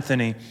Rabbi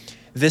Anthony.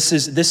 This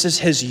is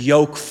his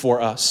yoke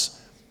for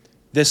us.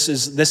 This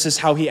is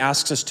how he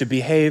asks us to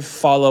behave,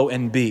 follow,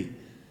 and be.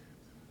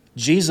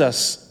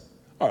 Jesus,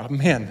 our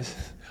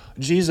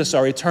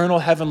eternal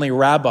heavenly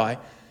Rabbi,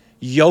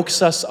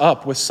 yokes us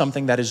up with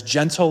something that is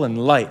gentle and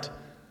light.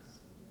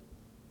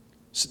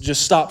 So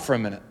just stop for a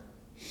minute.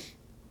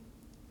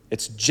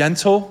 It's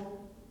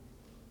gentle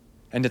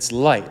and it's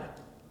light.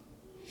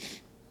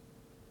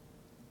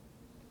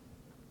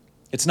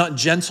 It's not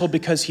gentle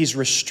because he's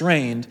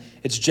restrained.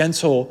 It's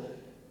gentle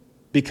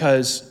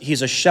because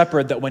he's a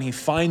shepherd that when he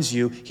finds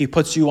you, he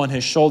puts you on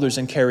his shoulders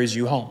and carries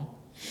you home.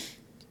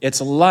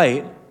 It's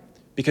light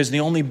because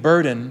the only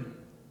burden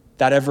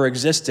that ever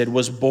existed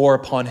was bore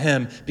upon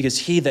him, because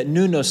he that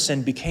knew no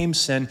sin became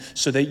sin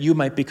so that you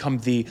might become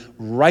the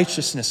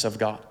righteousness of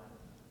God.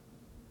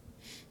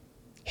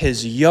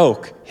 His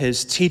yoke,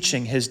 his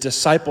teaching, his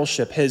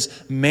discipleship,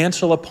 his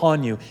mantle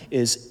upon you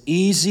is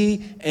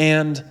easy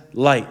and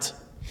light.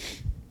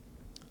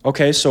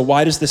 Okay, so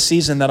why does the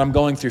season that I'm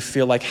going through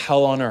feel like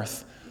hell on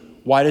earth?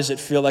 Why does it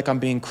feel like I'm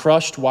being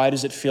crushed? Why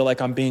does it feel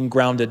like I'm being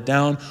grounded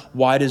down?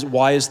 Why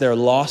is there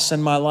loss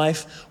in my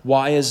life?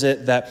 Why is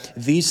it that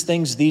these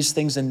things,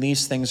 and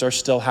these things are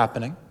still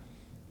happening?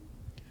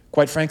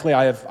 Quite frankly,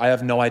 I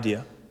have no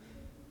idea.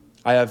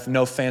 I have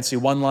no fancy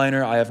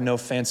one-liner. I have no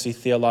fancy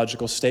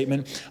theological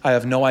statement. I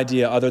have no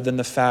idea other than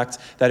the fact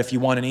that if you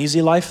want an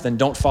easy life, then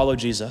don't follow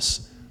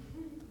Jesus.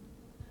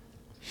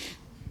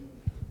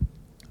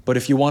 But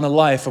if you want a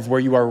life of where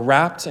you are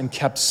wrapped and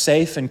kept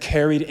safe and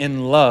carried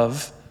in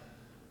love,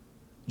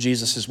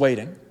 Jesus is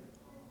waiting.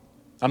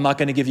 I'm not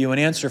going to give you an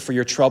answer for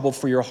your trouble,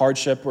 for your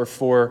hardship, or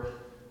for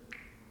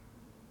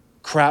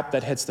crap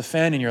that hits the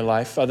fan in your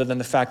life, other than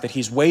the fact that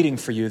he's waiting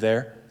for you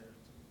there.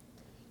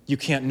 You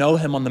can't know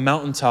him on the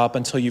mountaintop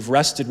until you've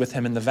rested with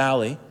him in the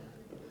valley.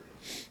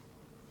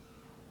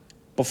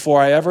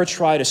 Before I ever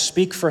try to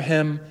speak for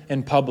him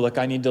in public,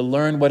 I need to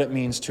learn what it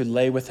means to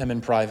lay with him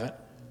in private.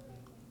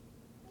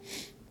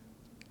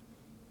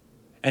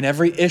 And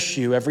every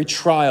issue, every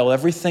trial,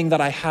 everything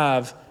that I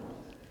have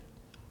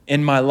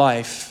in my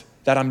life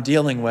that I'm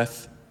dealing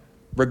with,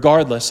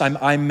 regardless,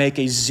 I make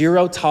a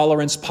zero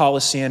tolerance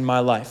policy in my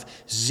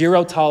life.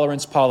 Zero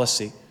tolerance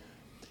policy.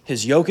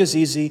 His yoke is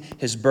easy,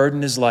 his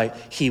burden is light.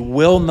 He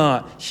will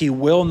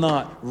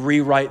not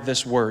rewrite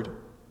this word.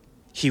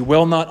 He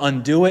will not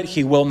undo it.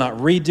 He will not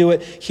redo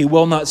it. He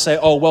will not say,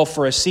 oh, well,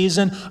 for a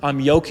season, I'm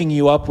yoking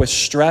you up with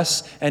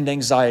stress and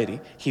anxiety.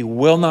 He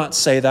will not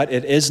say that.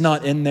 It is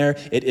not in there.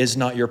 It is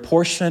not your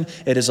portion.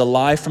 It is a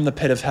lie from the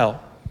pit of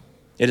hell.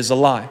 It is a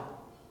lie.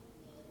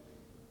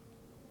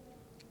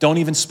 Don't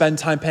even spend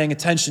time paying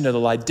attention to the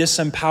lie.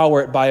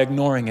 Disempower it by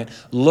ignoring it.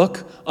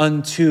 Look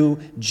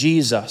unto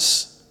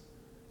Jesus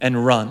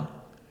and run.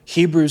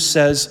 Hebrews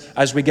says,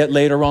 as we get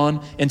later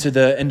on into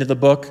the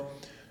book,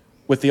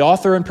 with the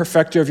author and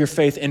perfecter of your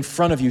faith in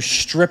front of you,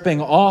 stripping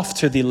off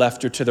to the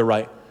left or to the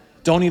right.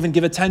 Don't even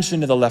give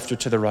attention to the left or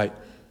to the right.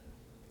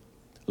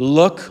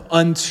 Look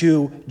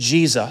unto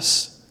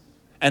Jesus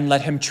and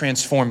let him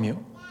transform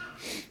you.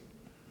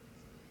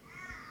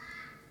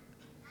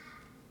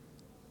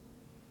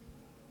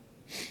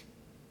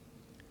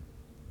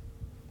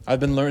 I've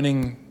been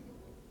learning.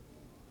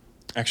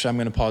 Actually, I'm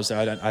going to pause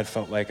there. I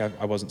felt like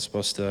I wasn't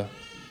supposed to.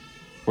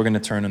 We're going to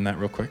turn on that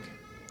real quick.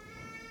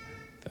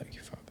 Thank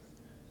you, Father.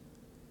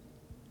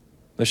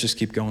 Let's just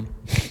keep going.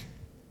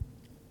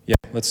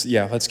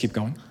 Let's keep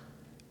going.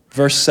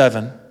 Verse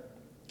 7.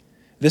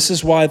 This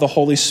is why the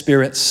Holy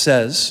Spirit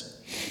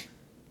says,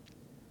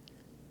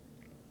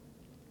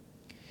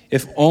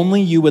 if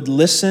only you would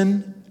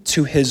listen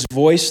to his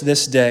voice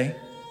this day,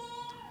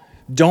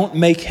 don't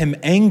make him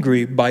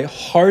angry by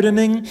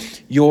hardening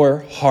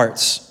your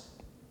hearts,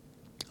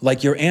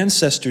 like your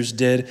ancestors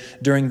did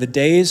during the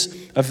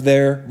days of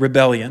their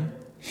rebellion.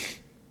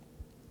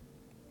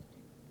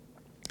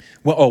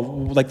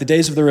 Like the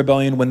days of the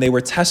rebellion when they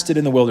were tested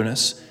in the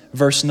wilderness.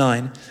 Verse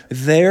 9,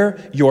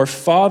 there your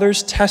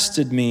fathers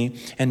tested me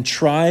and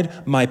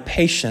tried my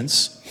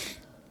patience.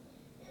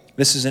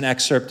 This is an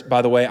excerpt,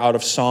 by the way, out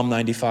of Psalm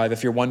 95.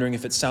 If you're wondering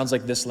if it sounds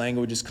like this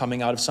language is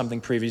coming out of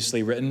something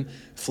previously written,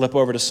 flip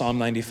over to Psalm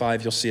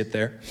 95, you'll see it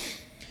there.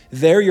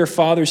 There your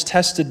fathers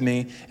tested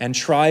me and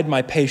tried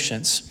my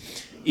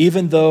patience.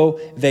 Even though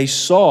they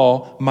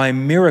saw my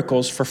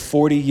miracles for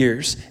 40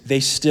 years,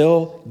 they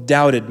still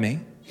doubted me.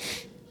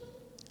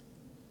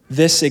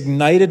 This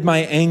ignited my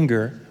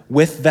anger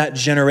with that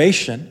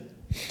generation,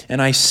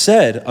 and I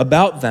said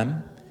about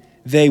them,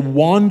 they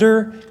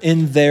wander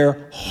in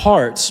their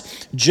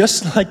hearts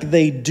just like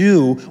they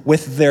do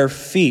with their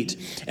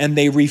feet, and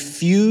they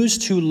refuse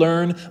to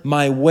learn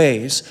my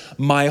ways.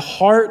 My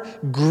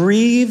heart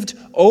grieved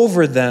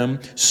over them,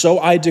 so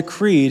I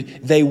decreed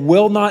they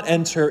will not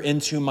enter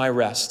into my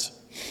rest.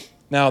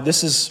 Now,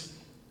 let's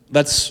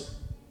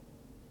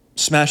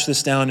smash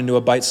this down into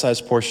a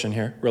bite-sized portion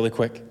here really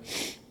quick.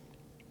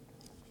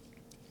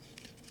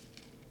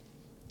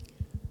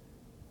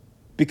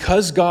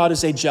 Because God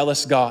is a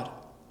jealous God,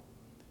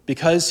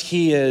 because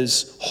he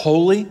is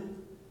holy,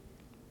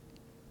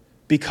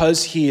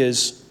 because he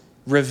is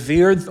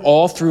revered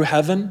all through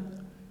heaven,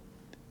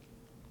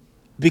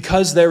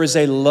 because there is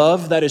a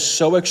love that is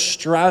so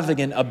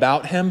extravagant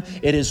about him,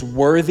 it is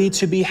worthy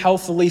to be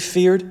healthily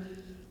feared.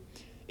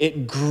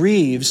 It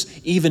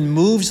grieves, even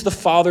moves the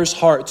Father's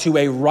heart to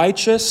a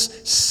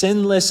righteous,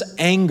 sinless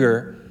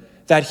anger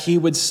that he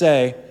would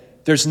say,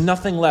 there's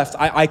nothing left.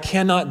 I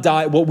cannot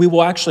die. Well, we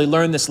will actually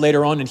learn this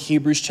later on in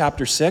Hebrews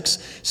chapter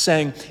 6,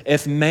 saying,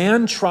 if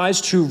man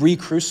tries to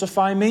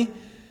re-crucify me,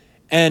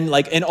 and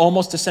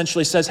almost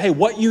essentially says, hey,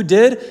 what you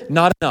did,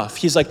 not enough.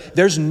 He's like,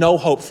 there's no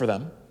hope for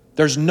them.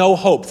 There's no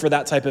hope for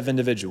that type of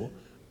individual.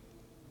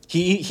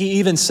 He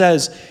even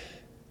says,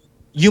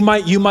 you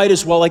might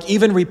as well,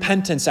 even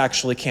repentance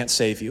actually can't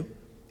save you.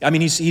 I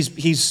mean,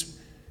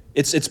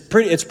 it's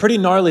pretty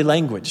gnarly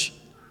language.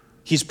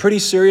 He's pretty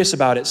serious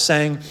about it,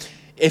 saying,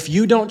 if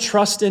you don't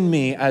trust in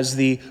me as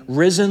the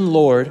risen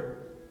Lord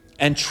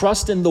and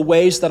trust in the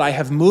ways that I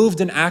have moved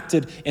and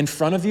acted in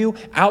front of you,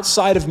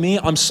 outside of me,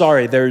 I'm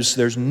sorry,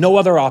 there's no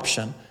other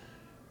option.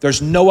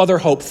 There's no other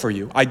hope for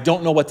you. I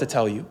don't know what to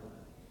tell you.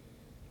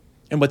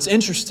 And what's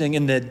interesting,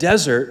 in the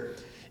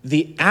desert,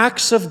 the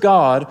acts of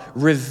God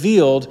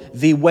revealed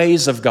the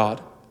ways of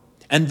God.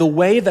 And the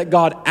way that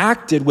God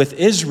acted with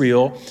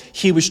Israel,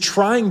 he was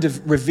trying to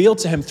reveal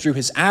to him through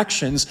his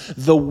actions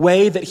the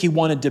way that he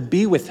wanted to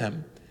be with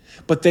him.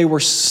 But they were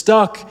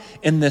stuck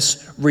in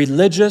this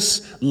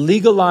religious,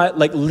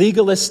 legalistic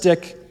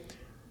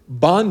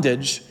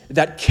bondage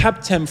that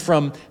kept him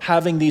from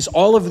having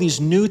all of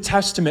these New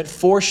Testament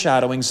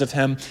foreshadowings of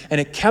him,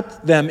 and it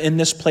kept them in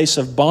this place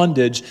of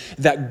bondage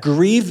that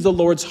grieved the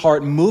Lord's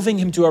heart, moving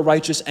him to a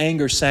righteous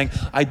anger, saying,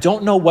 I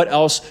don't know what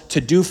else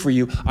to do for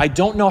you. I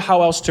don't know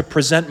how else to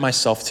present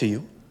myself to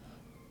you.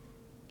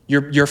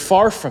 You're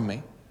far from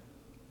me.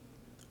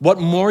 What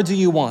more do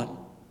you want?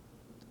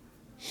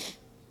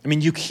 I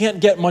mean, you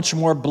can't get much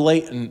more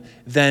blatant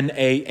than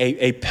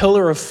a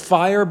pillar of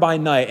fire by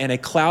night and a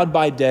cloud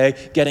by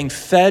day, getting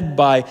fed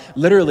by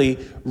literally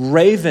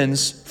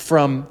ravens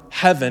from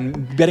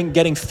heaven,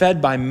 getting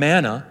fed by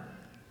manna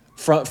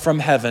from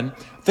heaven.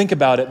 Think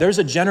about it. There's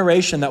a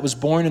generation that was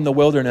born in the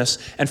wilderness,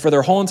 and for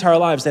their whole entire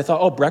lives, they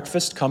thought, oh,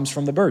 breakfast comes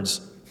from the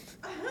birds.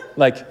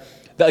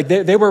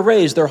 They were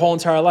raised their whole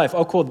entire life.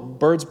 Oh, cool,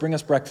 birds bring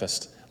us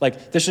breakfast.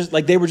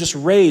 They were just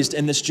raised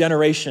in this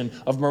generation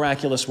of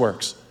miraculous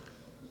works.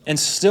 And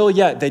still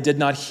yet, they did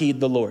not heed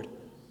the Lord.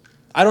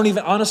 I don't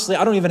even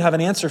have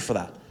an answer for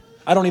that.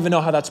 I don't even know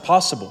how that's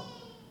possible.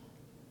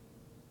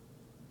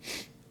 I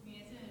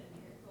mean, isn't it a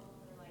miracle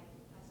for us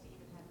to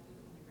even have food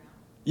on the ground?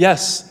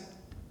 Yes.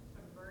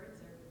 From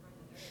birds or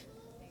from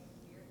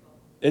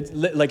the dirt? It's a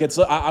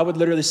miracle. I would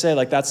literally say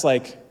that's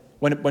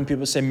when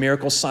people say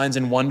miracles, signs,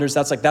 and wonders,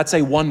 that's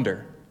a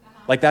wonder.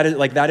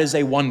 That is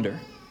a wonder.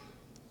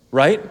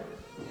 Right?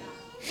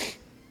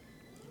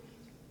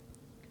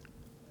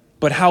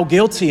 But how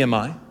guilty am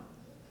I?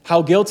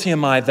 How guilty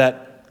am I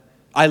that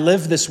I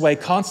live this way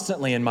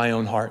constantly in my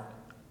own heart?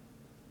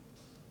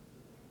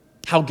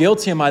 How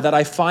guilty am I that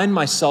I find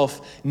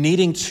myself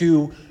needing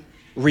to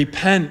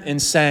repent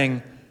and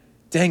saying,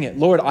 dang it,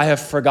 Lord, I have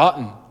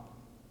forgotten.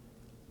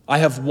 I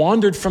have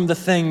wandered from the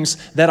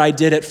things that I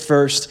did at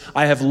first.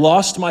 I have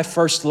lost my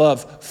first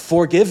love.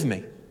 Forgive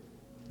me.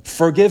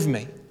 Forgive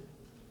me.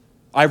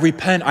 I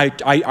repent.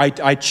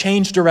 I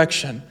change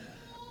direction.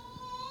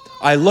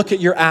 I look at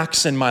your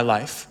acts in my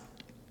life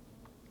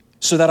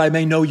so that I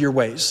may know your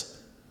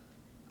ways.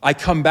 I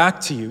come back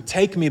to you.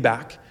 Take me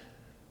back.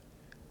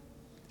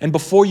 And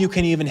before you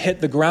can even hit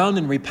the ground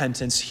in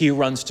repentance, he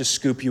runs to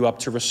scoop you up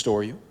to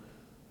restore you.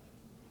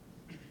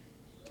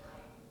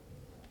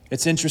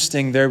 It's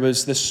interesting. There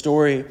was this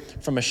story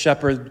from a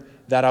shepherd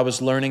that I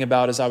was learning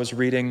about as I was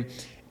reading,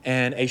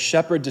 and a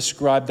shepherd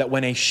described that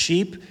when a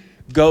sheep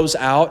goes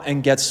out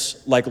and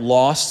gets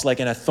lost,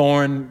 in a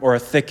thorn or a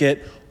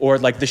thicket, or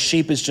the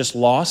sheep is just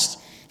lost.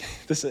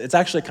 It's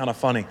actually kind of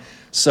funny.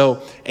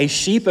 So a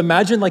sheep,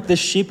 imagine this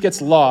sheep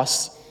gets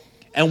lost,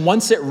 and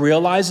once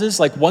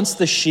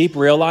the sheep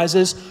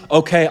realizes,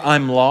 okay,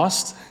 I'm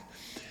lost,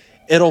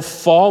 it'll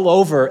fall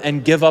over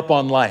and give up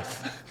on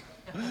life.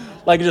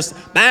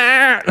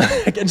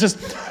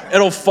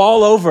 It'll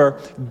fall over,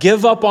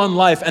 give up on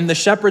life. And the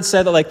shepherd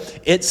said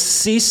that it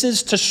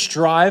ceases to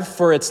strive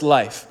for its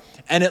life.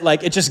 And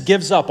it just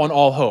gives up on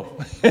all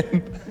hope.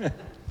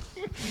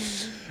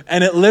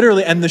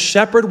 And the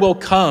shepherd will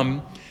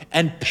come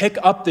and pick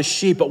up the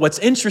sheep. But what's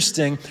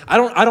interesting, I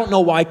don't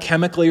know why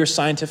chemically or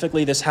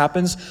scientifically this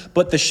happens,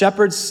 but the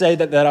shepherds say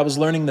that I was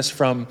learning this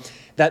from,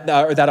 that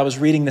I was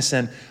reading this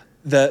in,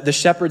 the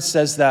shepherd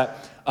says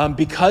that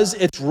because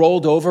it's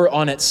rolled over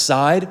on its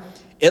side,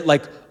 it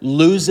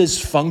loses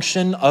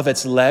function of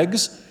its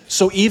legs.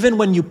 So even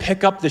when you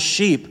pick up the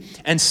sheep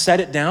and set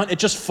it down, it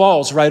just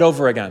falls right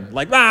over again.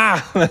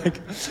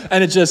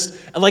 And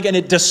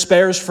it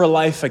despairs for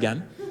life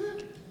again.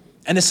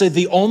 And it said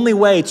the only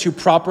way to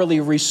properly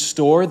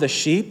restore the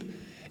sheep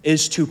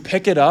is to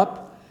pick it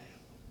up,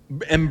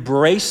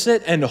 embrace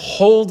it, and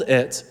hold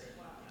it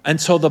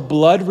until the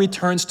blood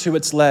returns to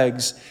its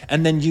legs,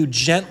 and then you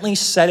gently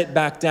set it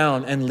back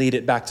down and lead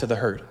it back to the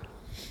herd.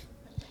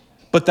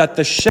 But that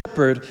the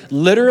shepherd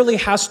literally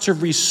has to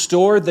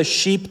restore the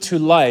sheep to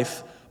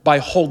life by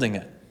holding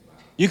it.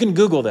 You can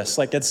Google this,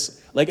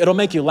 it'll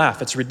make you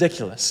laugh. It's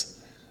ridiculous.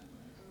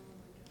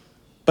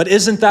 But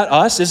isn't that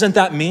us? Isn't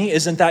that me?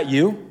 Isn't that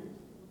you?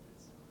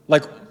 I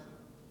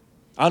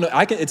don't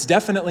know, it's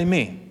definitely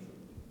me.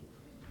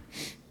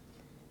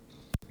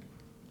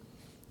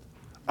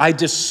 I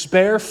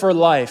despair for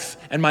life,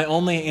 and my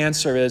only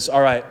answer is,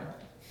 all right,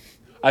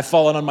 I've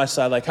fallen on my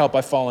side, help,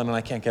 I've fallen and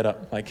I can't get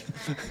up.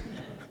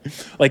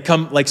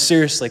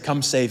 Seriously,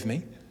 come save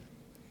me.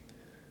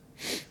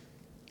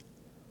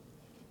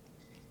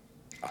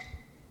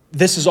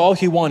 This is all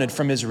he wanted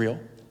from Israel.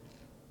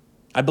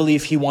 I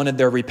believe he wanted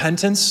their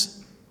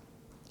repentance.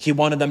 He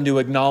wanted them to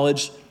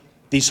acknowledge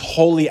these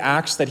holy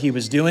acts that he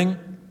was doing.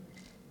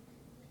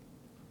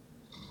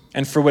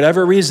 And for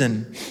whatever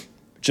reason,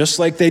 just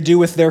like they do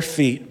with their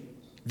feet,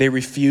 they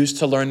refuse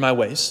to learn my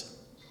ways.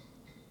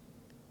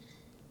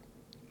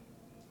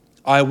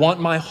 I want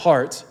my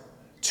heart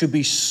to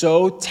be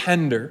so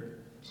tender,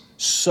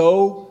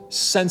 so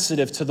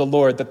sensitive to the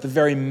Lord that the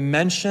very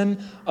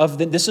mention of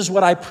this is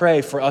what I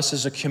pray for us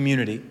as a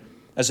community,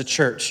 as a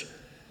church.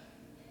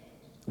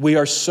 We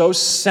are so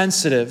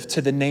sensitive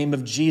to the name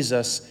of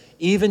Jesus,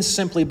 even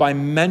simply by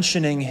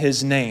mentioning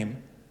his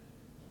name.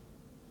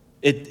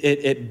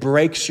 It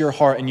breaks your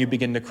heart and you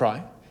begin to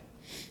cry.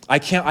 I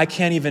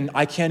can't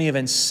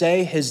even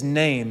say his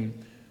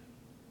name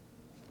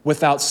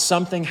without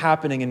something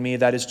happening in me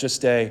that is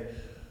just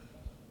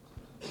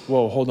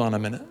whoa, hold on a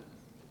minute.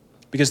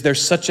 Because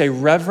there's such a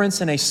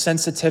reverence and a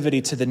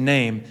sensitivity to the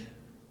name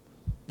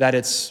that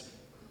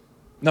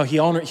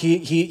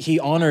he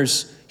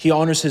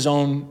honors his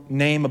own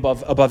name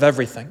above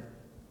everything.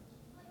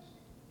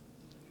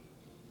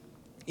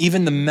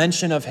 Even the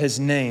mention of his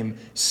name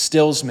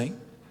stills me,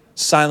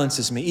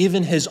 silences me.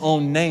 Even his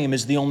own name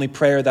is the only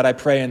prayer that I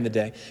pray in the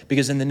day.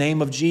 Because in the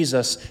name of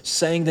Jesus,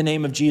 saying the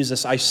name of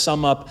Jesus, I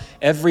sum up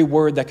every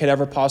word that could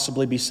ever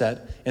possibly be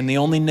said in the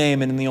only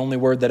name and in the only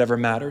word that ever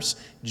matters,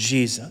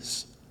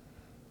 Jesus.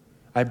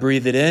 I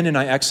breathe it in and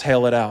I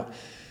exhale it out.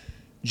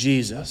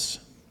 Jesus.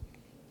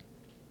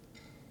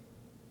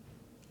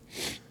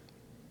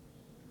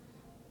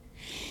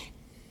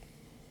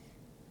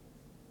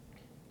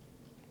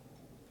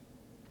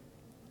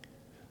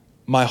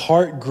 My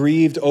heart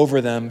grieved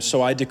over them,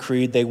 so I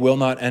decreed they will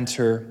not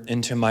enter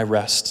into my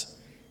rest.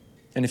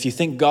 And if you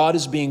think God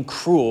is being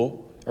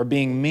cruel or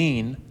being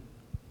mean,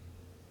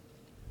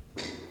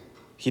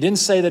 he didn't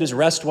say that his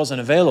rest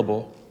wasn't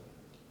available.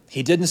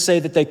 He didn't say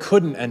that they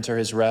couldn't enter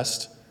his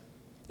rest.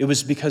 It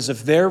was because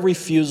of their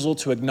refusal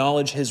to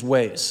acknowledge his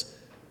ways.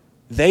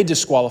 They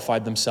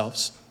disqualified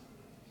themselves.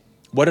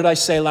 What did I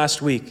say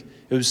last week?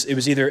 It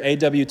was either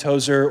A.W.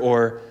 Tozer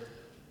or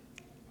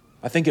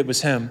I think it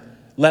was him.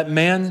 Let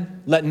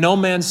no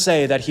man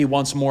say that he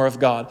wants more of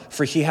God,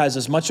 for he has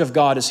as much of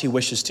God as he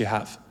wishes to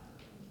have.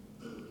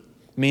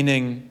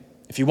 Meaning,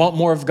 if you want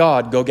more of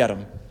God, go get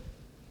him.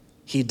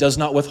 He does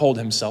not withhold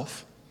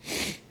himself.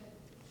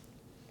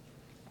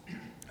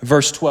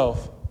 Verse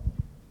 12.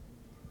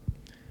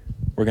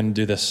 We're going to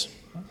do this.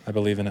 I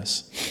believe in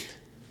this.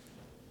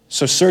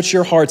 So search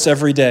your hearts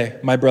every day,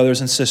 my brothers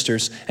and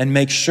sisters, and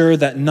make sure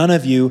that none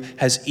of you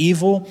has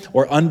evil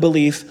or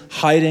unbelief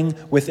hiding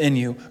within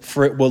you,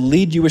 for it will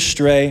lead you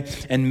astray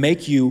and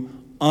make you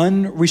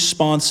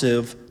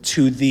unresponsive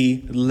to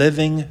the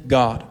living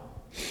God.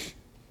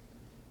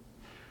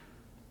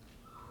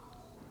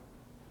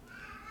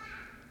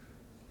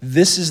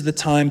 This is the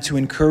time to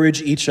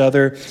encourage each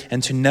other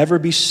and to never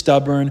be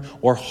stubborn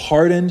or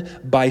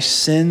hardened by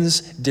sin's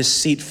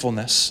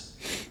deceitfulness.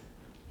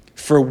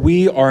 For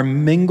we are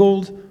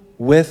mingled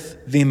with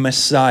the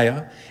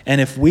Messiah,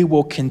 and if we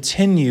will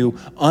continue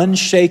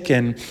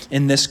unshaken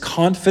in this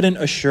confident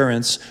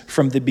assurance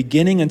from the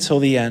beginning until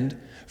the end,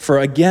 for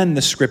again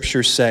the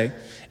scriptures say,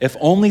 if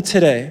only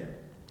today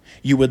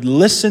you would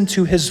listen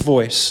to his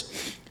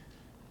voice,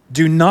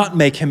 do not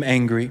make him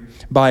angry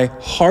by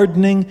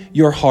hardening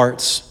your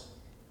hearts,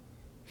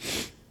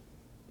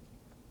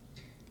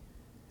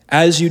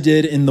 as you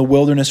did in the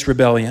wilderness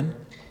rebellion.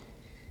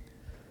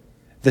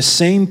 The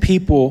same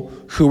people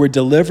who were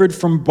delivered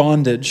from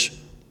bondage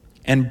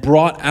and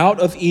brought out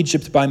of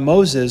Egypt by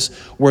Moses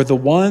were the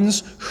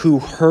ones who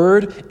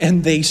heard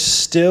and they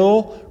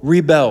still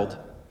rebelled.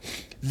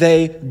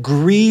 They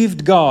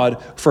grieved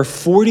God for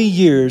 40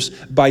 years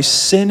by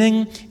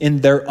sinning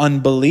in their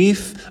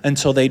unbelief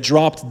until they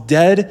dropped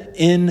dead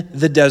in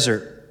the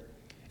desert.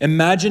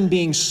 Imagine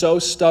being so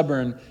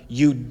stubborn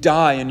you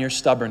die in your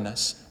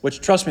stubbornness. Which,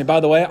 trust me,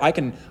 by the way, I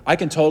can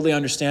totally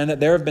understand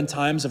that. There have been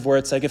times of where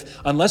it's like,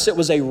 unless it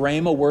was a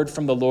rhema word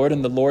from the Lord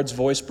and the Lord's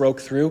voice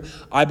broke through,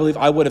 I believe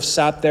I would have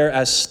sat there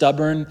as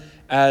stubborn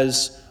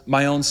as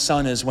my own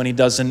son is when he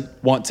doesn't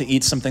want to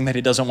eat something that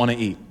he doesn't want to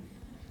eat.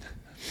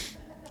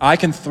 I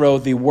can throw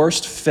the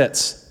worst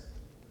fits.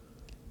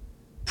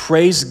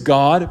 Praise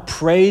God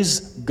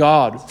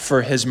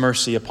for his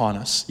mercy upon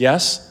us.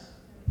 Yes?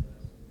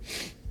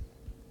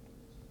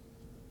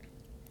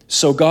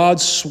 So God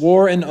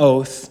swore an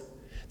oath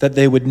that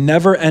they would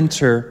never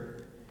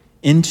enter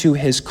into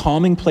his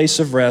calming place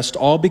of rest,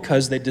 all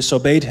because they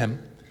disobeyed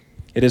him.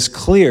 It is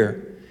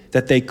clear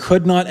that they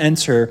could not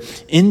enter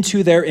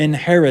into their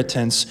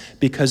inheritance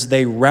because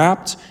they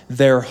wrapped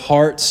their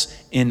hearts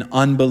in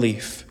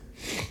unbelief.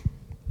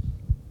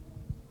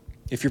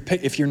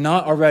 If you're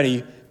not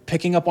already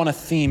picking up on a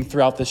theme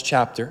throughout this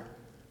chapter,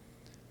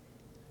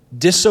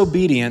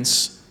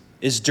 disobedience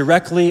is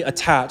directly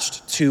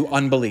attached to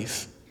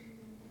unbelief.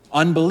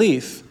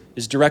 Unbelief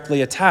is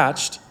directly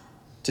attached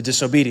to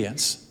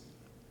disobedience.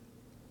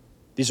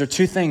 These are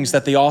two things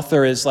that the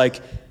author is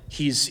like,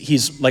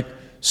 he's like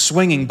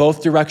swinging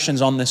both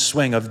directions on this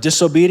swing of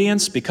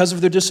disobedience because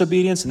of their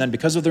disobedience and then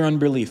because of their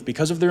unbelief.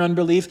 Because of their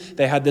unbelief,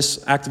 they had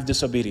this act of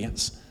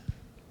disobedience.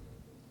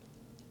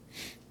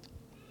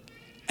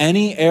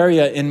 Any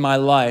area in my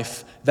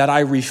life that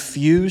I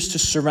refuse to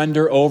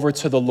surrender over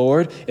to the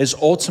Lord is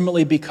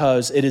ultimately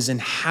because it is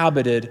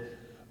inhabited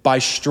by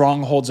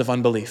strongholds of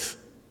unbelief.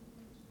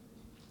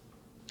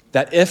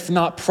 That if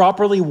not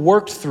properly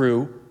worked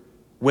through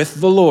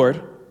with the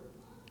Lord,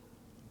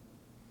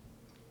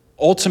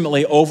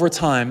 ultimately over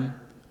time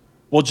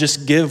will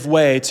just give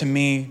way to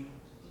me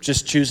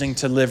just choosing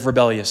to live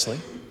rebelliously.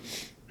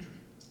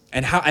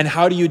 And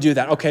how do you do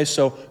that? Okay,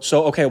 so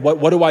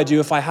what do I do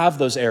if I have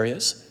those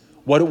areas?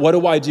 What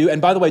do I do? And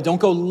by the way,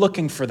 don't go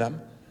looking for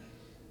them.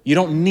 You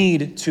don't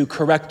need to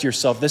correct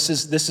yourself. This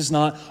is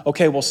not,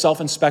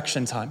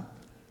 self-inspection time.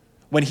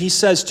 When he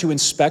says to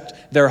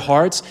inspect their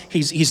hearts,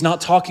 he's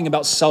not talking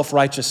about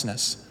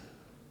self-righteousness.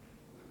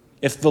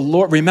 If the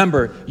Lord,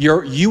 remember,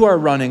 you are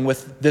running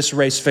with this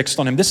race fixed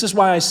on him. This is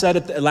why I said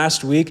it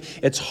last week,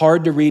 it's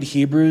hard to read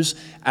Hebrews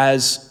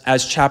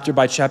as chapter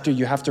by chapter.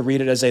 You have to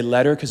read it as a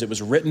letter because it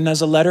was written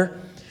as a letter.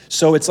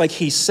 So it's like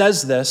he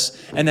says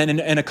this, and then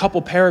in a couple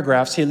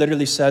paragraphs, he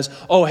literally says,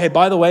 oh, hey,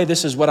 by the way,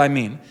 this is what I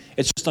mean.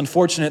 It's just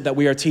unfortunate that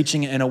we are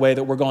teaching it in a way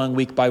that we're going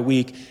week by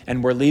week,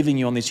 and we're leaving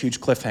you on these huge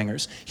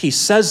cliffhangers. He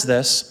says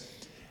this,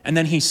 and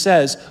then he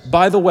says,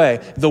 by the way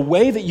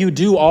that you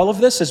do all of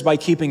this is by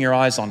keeping your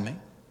eyes on me.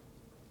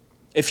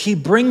 If he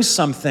brings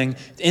something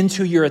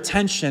into your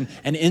attention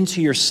and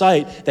into your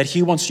sight that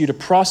he wants you to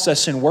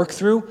process and work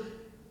through,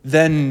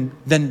 then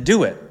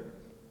do it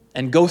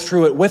and go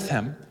through it with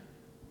him.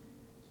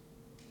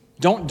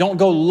 Do not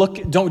go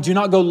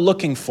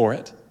looking for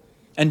it.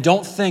 And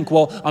don't think,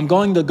 well, I'm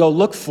going to go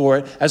look for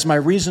it as my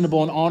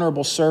reasonable and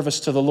honorable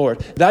service to the Lord.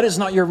 That is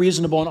not your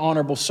reasonable and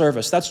honorable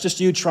service. That's just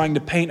you trying to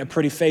paint a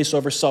pretty face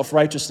over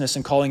self-righteousness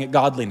and calling it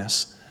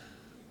godliness.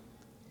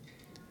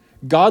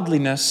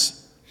 Godliness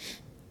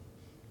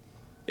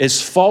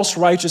is false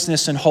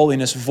righteousness and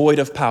holiness void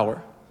of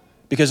power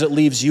because it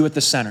leaves you at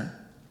the center.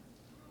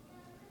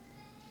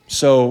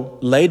 So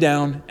lay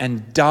down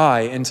and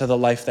die into the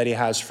life that he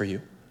has for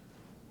you.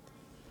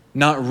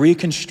 Not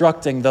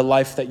reconstructing the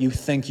life that you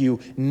think you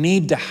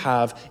need to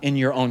have in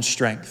your own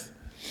strength.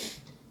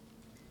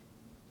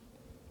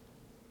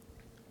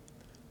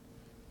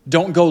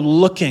 Don't go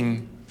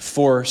looking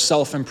for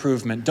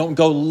self-improvement. Don't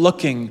go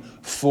looking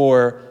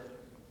for...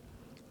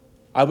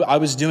 I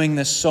was doing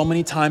this so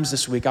many times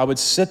this week. I would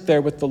sit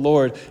there with the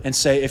Lord and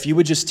say, if you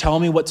would just tell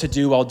me what to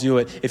do, I'll do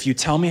it. If you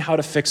tell me how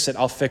to fix it,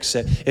 I'll fix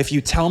it. If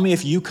you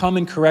come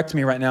and correct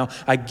me right now,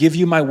 I give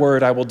you my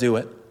word, I will do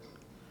it.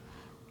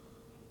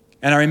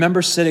 And I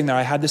remember sitting there,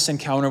 I had this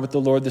encounter with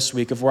the Lord this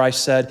week of where I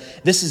said,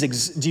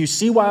 do you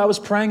see why I was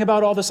praying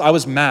about all this? I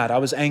was mad, I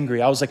was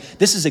angry. I was like,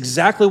 this is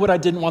exactly what I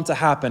didn't want to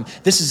happen.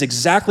 This is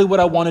exactly what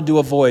I wanted to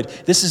avoid.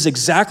 This is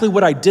exactly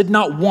what I did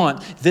not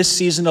want this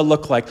season to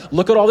look like.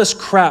 Look at all this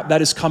crap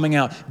that is coming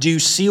out. Do you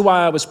see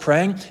why I was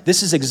praying?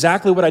 This is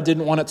exactly what I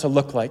didn't want it to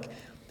look like.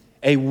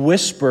 A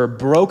whisper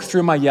broke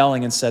through my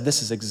yelling and said,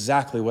 this is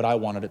exactly what I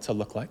wanted it to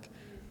look like.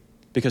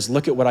 Because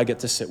look at what I get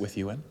to sit with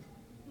you in.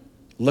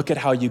 Look at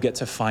how you get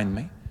to find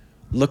me.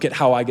 Look at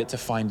how I get to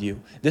find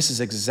you. This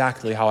is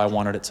exactly how I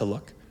wanted it to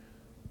look.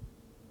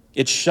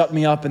 It shut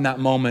me up in that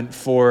moment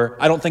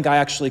I don't think I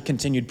actually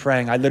continued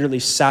praying. I literally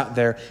sat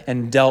there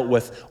and dealt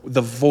with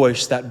the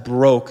voice that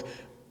broke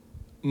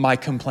my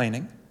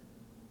complaining.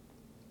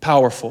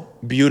 Powerful,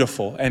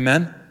 beautiful,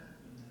 amen?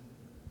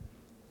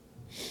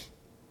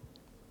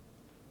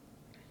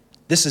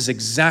 This is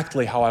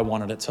exactly how I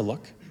wanted it to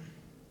look.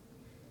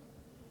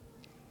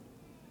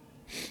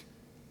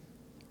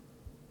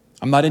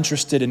 I'm not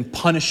interested in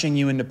punishing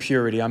you into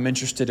purity. I'm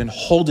interested in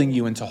holding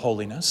you into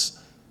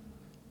holiness.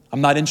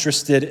 I'm not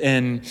interested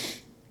in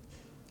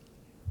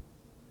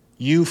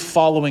you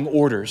following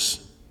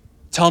orders.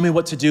 Tell me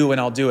what to do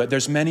and I'll do it.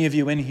 There's many of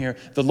you in here.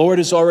 The Lord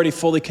is already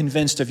fully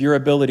convinced of your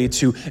ability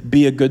to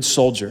be a good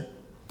soldier.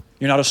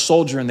 You're not a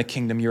soldier in the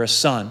kingdom. You're a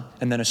son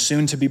and then a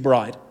soon-to-be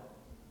bride.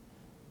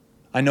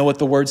 I know what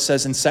the word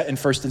says in 1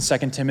 and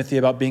 2 Timothy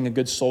about being a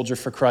good soldier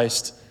for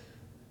Christ.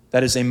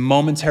 That is a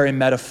momentary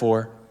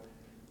metaphor,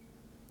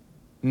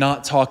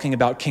 not talking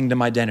about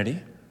kingdom identity.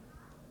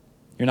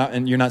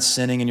 You're not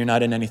sinning and you're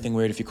not in anything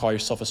weird if you call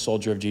yourself a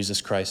soldier of Jesus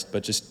Christ,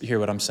 but just hear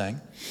what I'm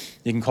saying.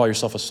 You can call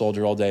yourself a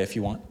soldier all day if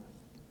you want.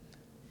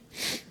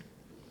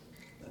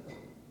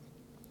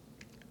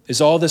 Is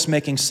all this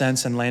making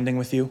sense and landing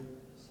with you?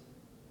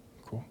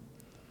 Cool.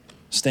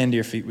 Stand to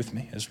your feet with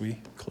me as we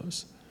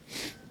close.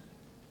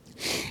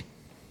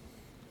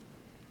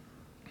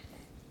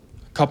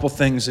 A couple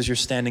things as you're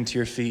standing to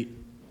your feet.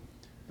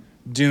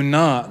 Do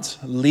not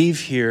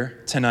leave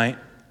here tonight.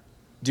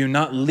 Do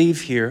not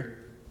leave here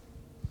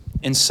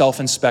in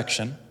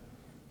self-inspection.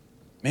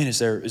 Man, is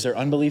there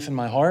unbelief in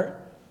my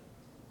heart?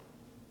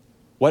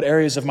 What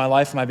areas of my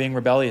life am I being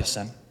rebellious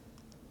in?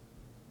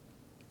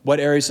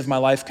 What areas of my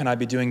life can I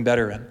be doing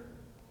better in?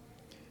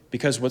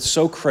 Because what's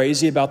so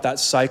crazy about that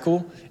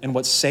cycle and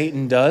what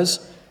Satan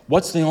does,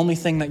 what's the only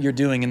thing that you're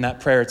doing in that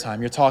prayer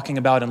time? You're talking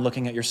about and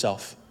looking at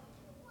yourself.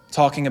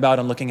 Talking about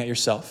and looking at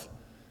yourself.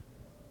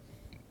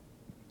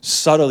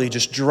 Subtly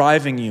just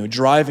driving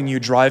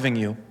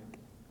you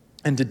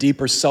into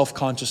deeper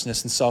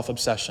self-consciousness and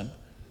self-obsession.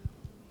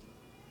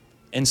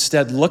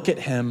 Instead, look at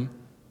him,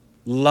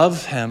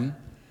 love him,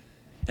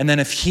 and then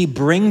if he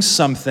brings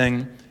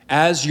something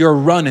as you're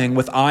running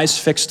with eyes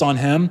fixed on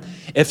him,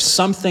 if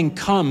something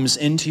comes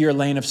into your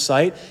lane of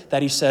sight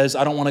that he says,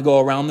 I don't want to go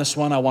around this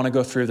one, I want to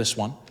go through this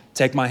one.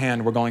 Take my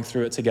hand, we're going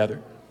through it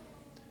together.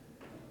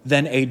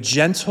 Then a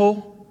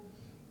gentle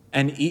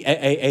and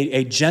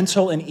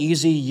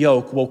easy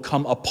yoke will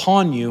come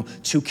upon you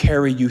to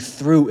carry you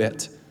through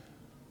it.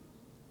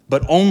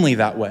 But only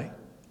that way.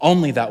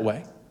 Only that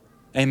way.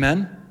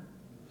 Amen?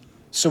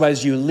 So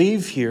as you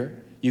leave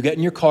here, you get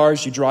in your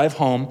cars, you drive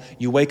home,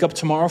 you wake up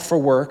tomorrow for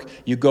work,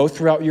 you go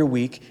throughout your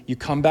week, you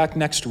come back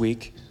next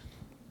week.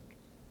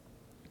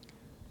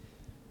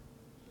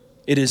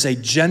 It is a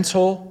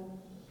gentle,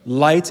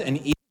 light, and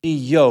easy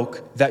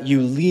yoke that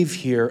you leave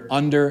here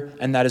under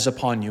and that is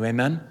upon you.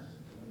 Amen?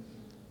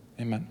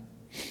 Amen.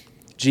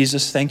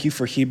 Jesus, thank you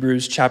for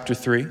Hebrews chapter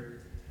 3.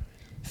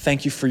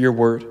 Thank you for your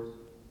word.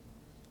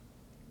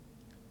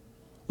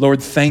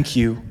 Lord, thank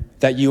you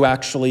that you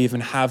actually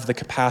even have the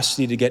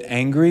capacity to get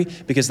angry,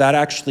 because that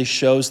actually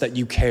shows that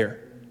you care.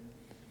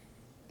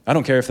 I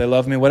don't care if they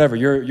love me, whatever.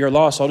 You're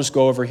lost. I'll just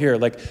go over here.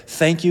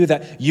 Thank you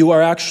that you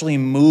are actually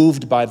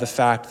moved by the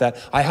fact that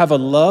I have a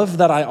love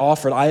that I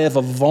offered. I have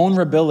a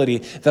vulnerability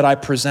that I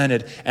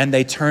presented, and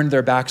they turned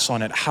their backs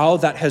on it. How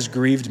that has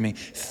grieved me.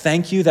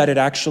 Thank you that it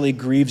actually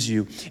grieves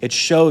you. It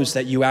shows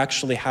that you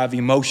actually have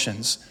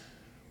emotions.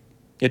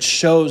 It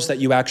shows that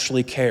you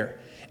actually care.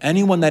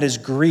 Anyone that is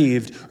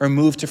grieved or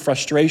moved to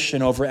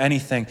frustration over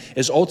anything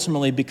is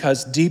ultimately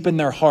because deep in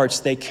their hearts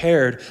they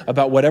cared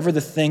about whatever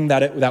the thing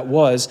that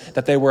was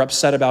that they were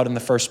upset about in the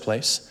first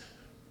place.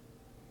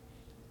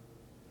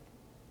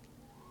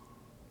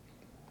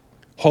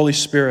 Holy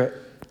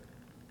Spirit,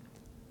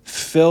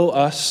 fill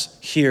us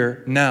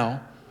here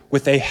now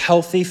with a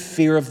healthy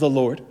fear of the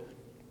Lord,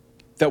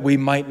 that we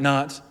might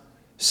not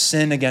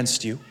sin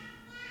against you,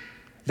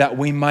 that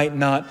we might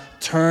not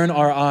turn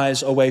our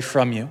eyes away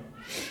from you,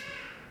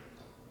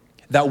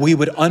 that we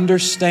would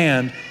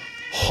understand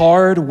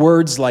hard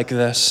words like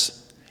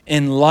this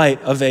in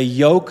light of a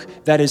yoke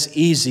that is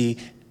easy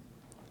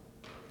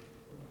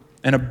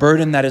and a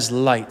burden that is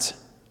light.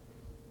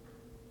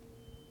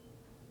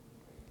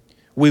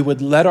 We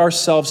would let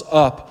ourselves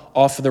up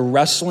off of the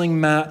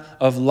wrestling mat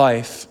of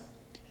life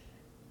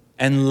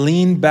and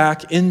lean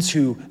back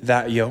into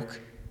that yoke.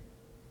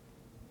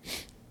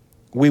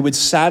 We would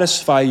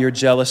satisfy your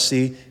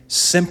jealousy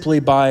simply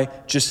by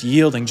just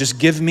yielding. Just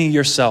give me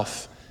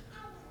yourself.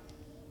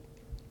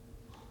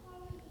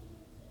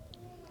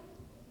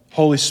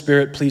 Holy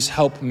Spirit, please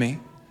help me.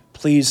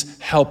 Please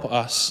help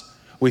us.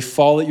 We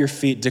fall at your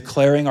feet,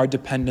 declaring our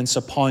dependence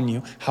upon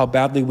you, how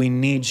badly we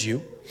need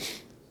you.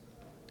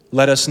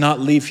 Let us not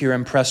leave here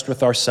impressed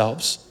with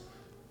ourselves.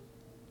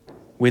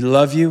 We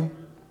love you,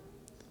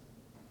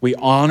 we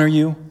honor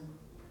you,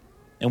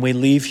 and we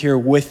leave here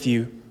with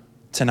you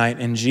tonight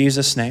in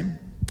Jesus' name.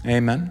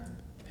 Amen.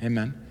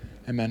 Amen.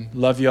 Amen.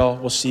 Love y'all.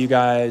 We'll see you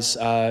guys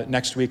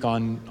next week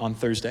on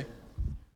Thursday.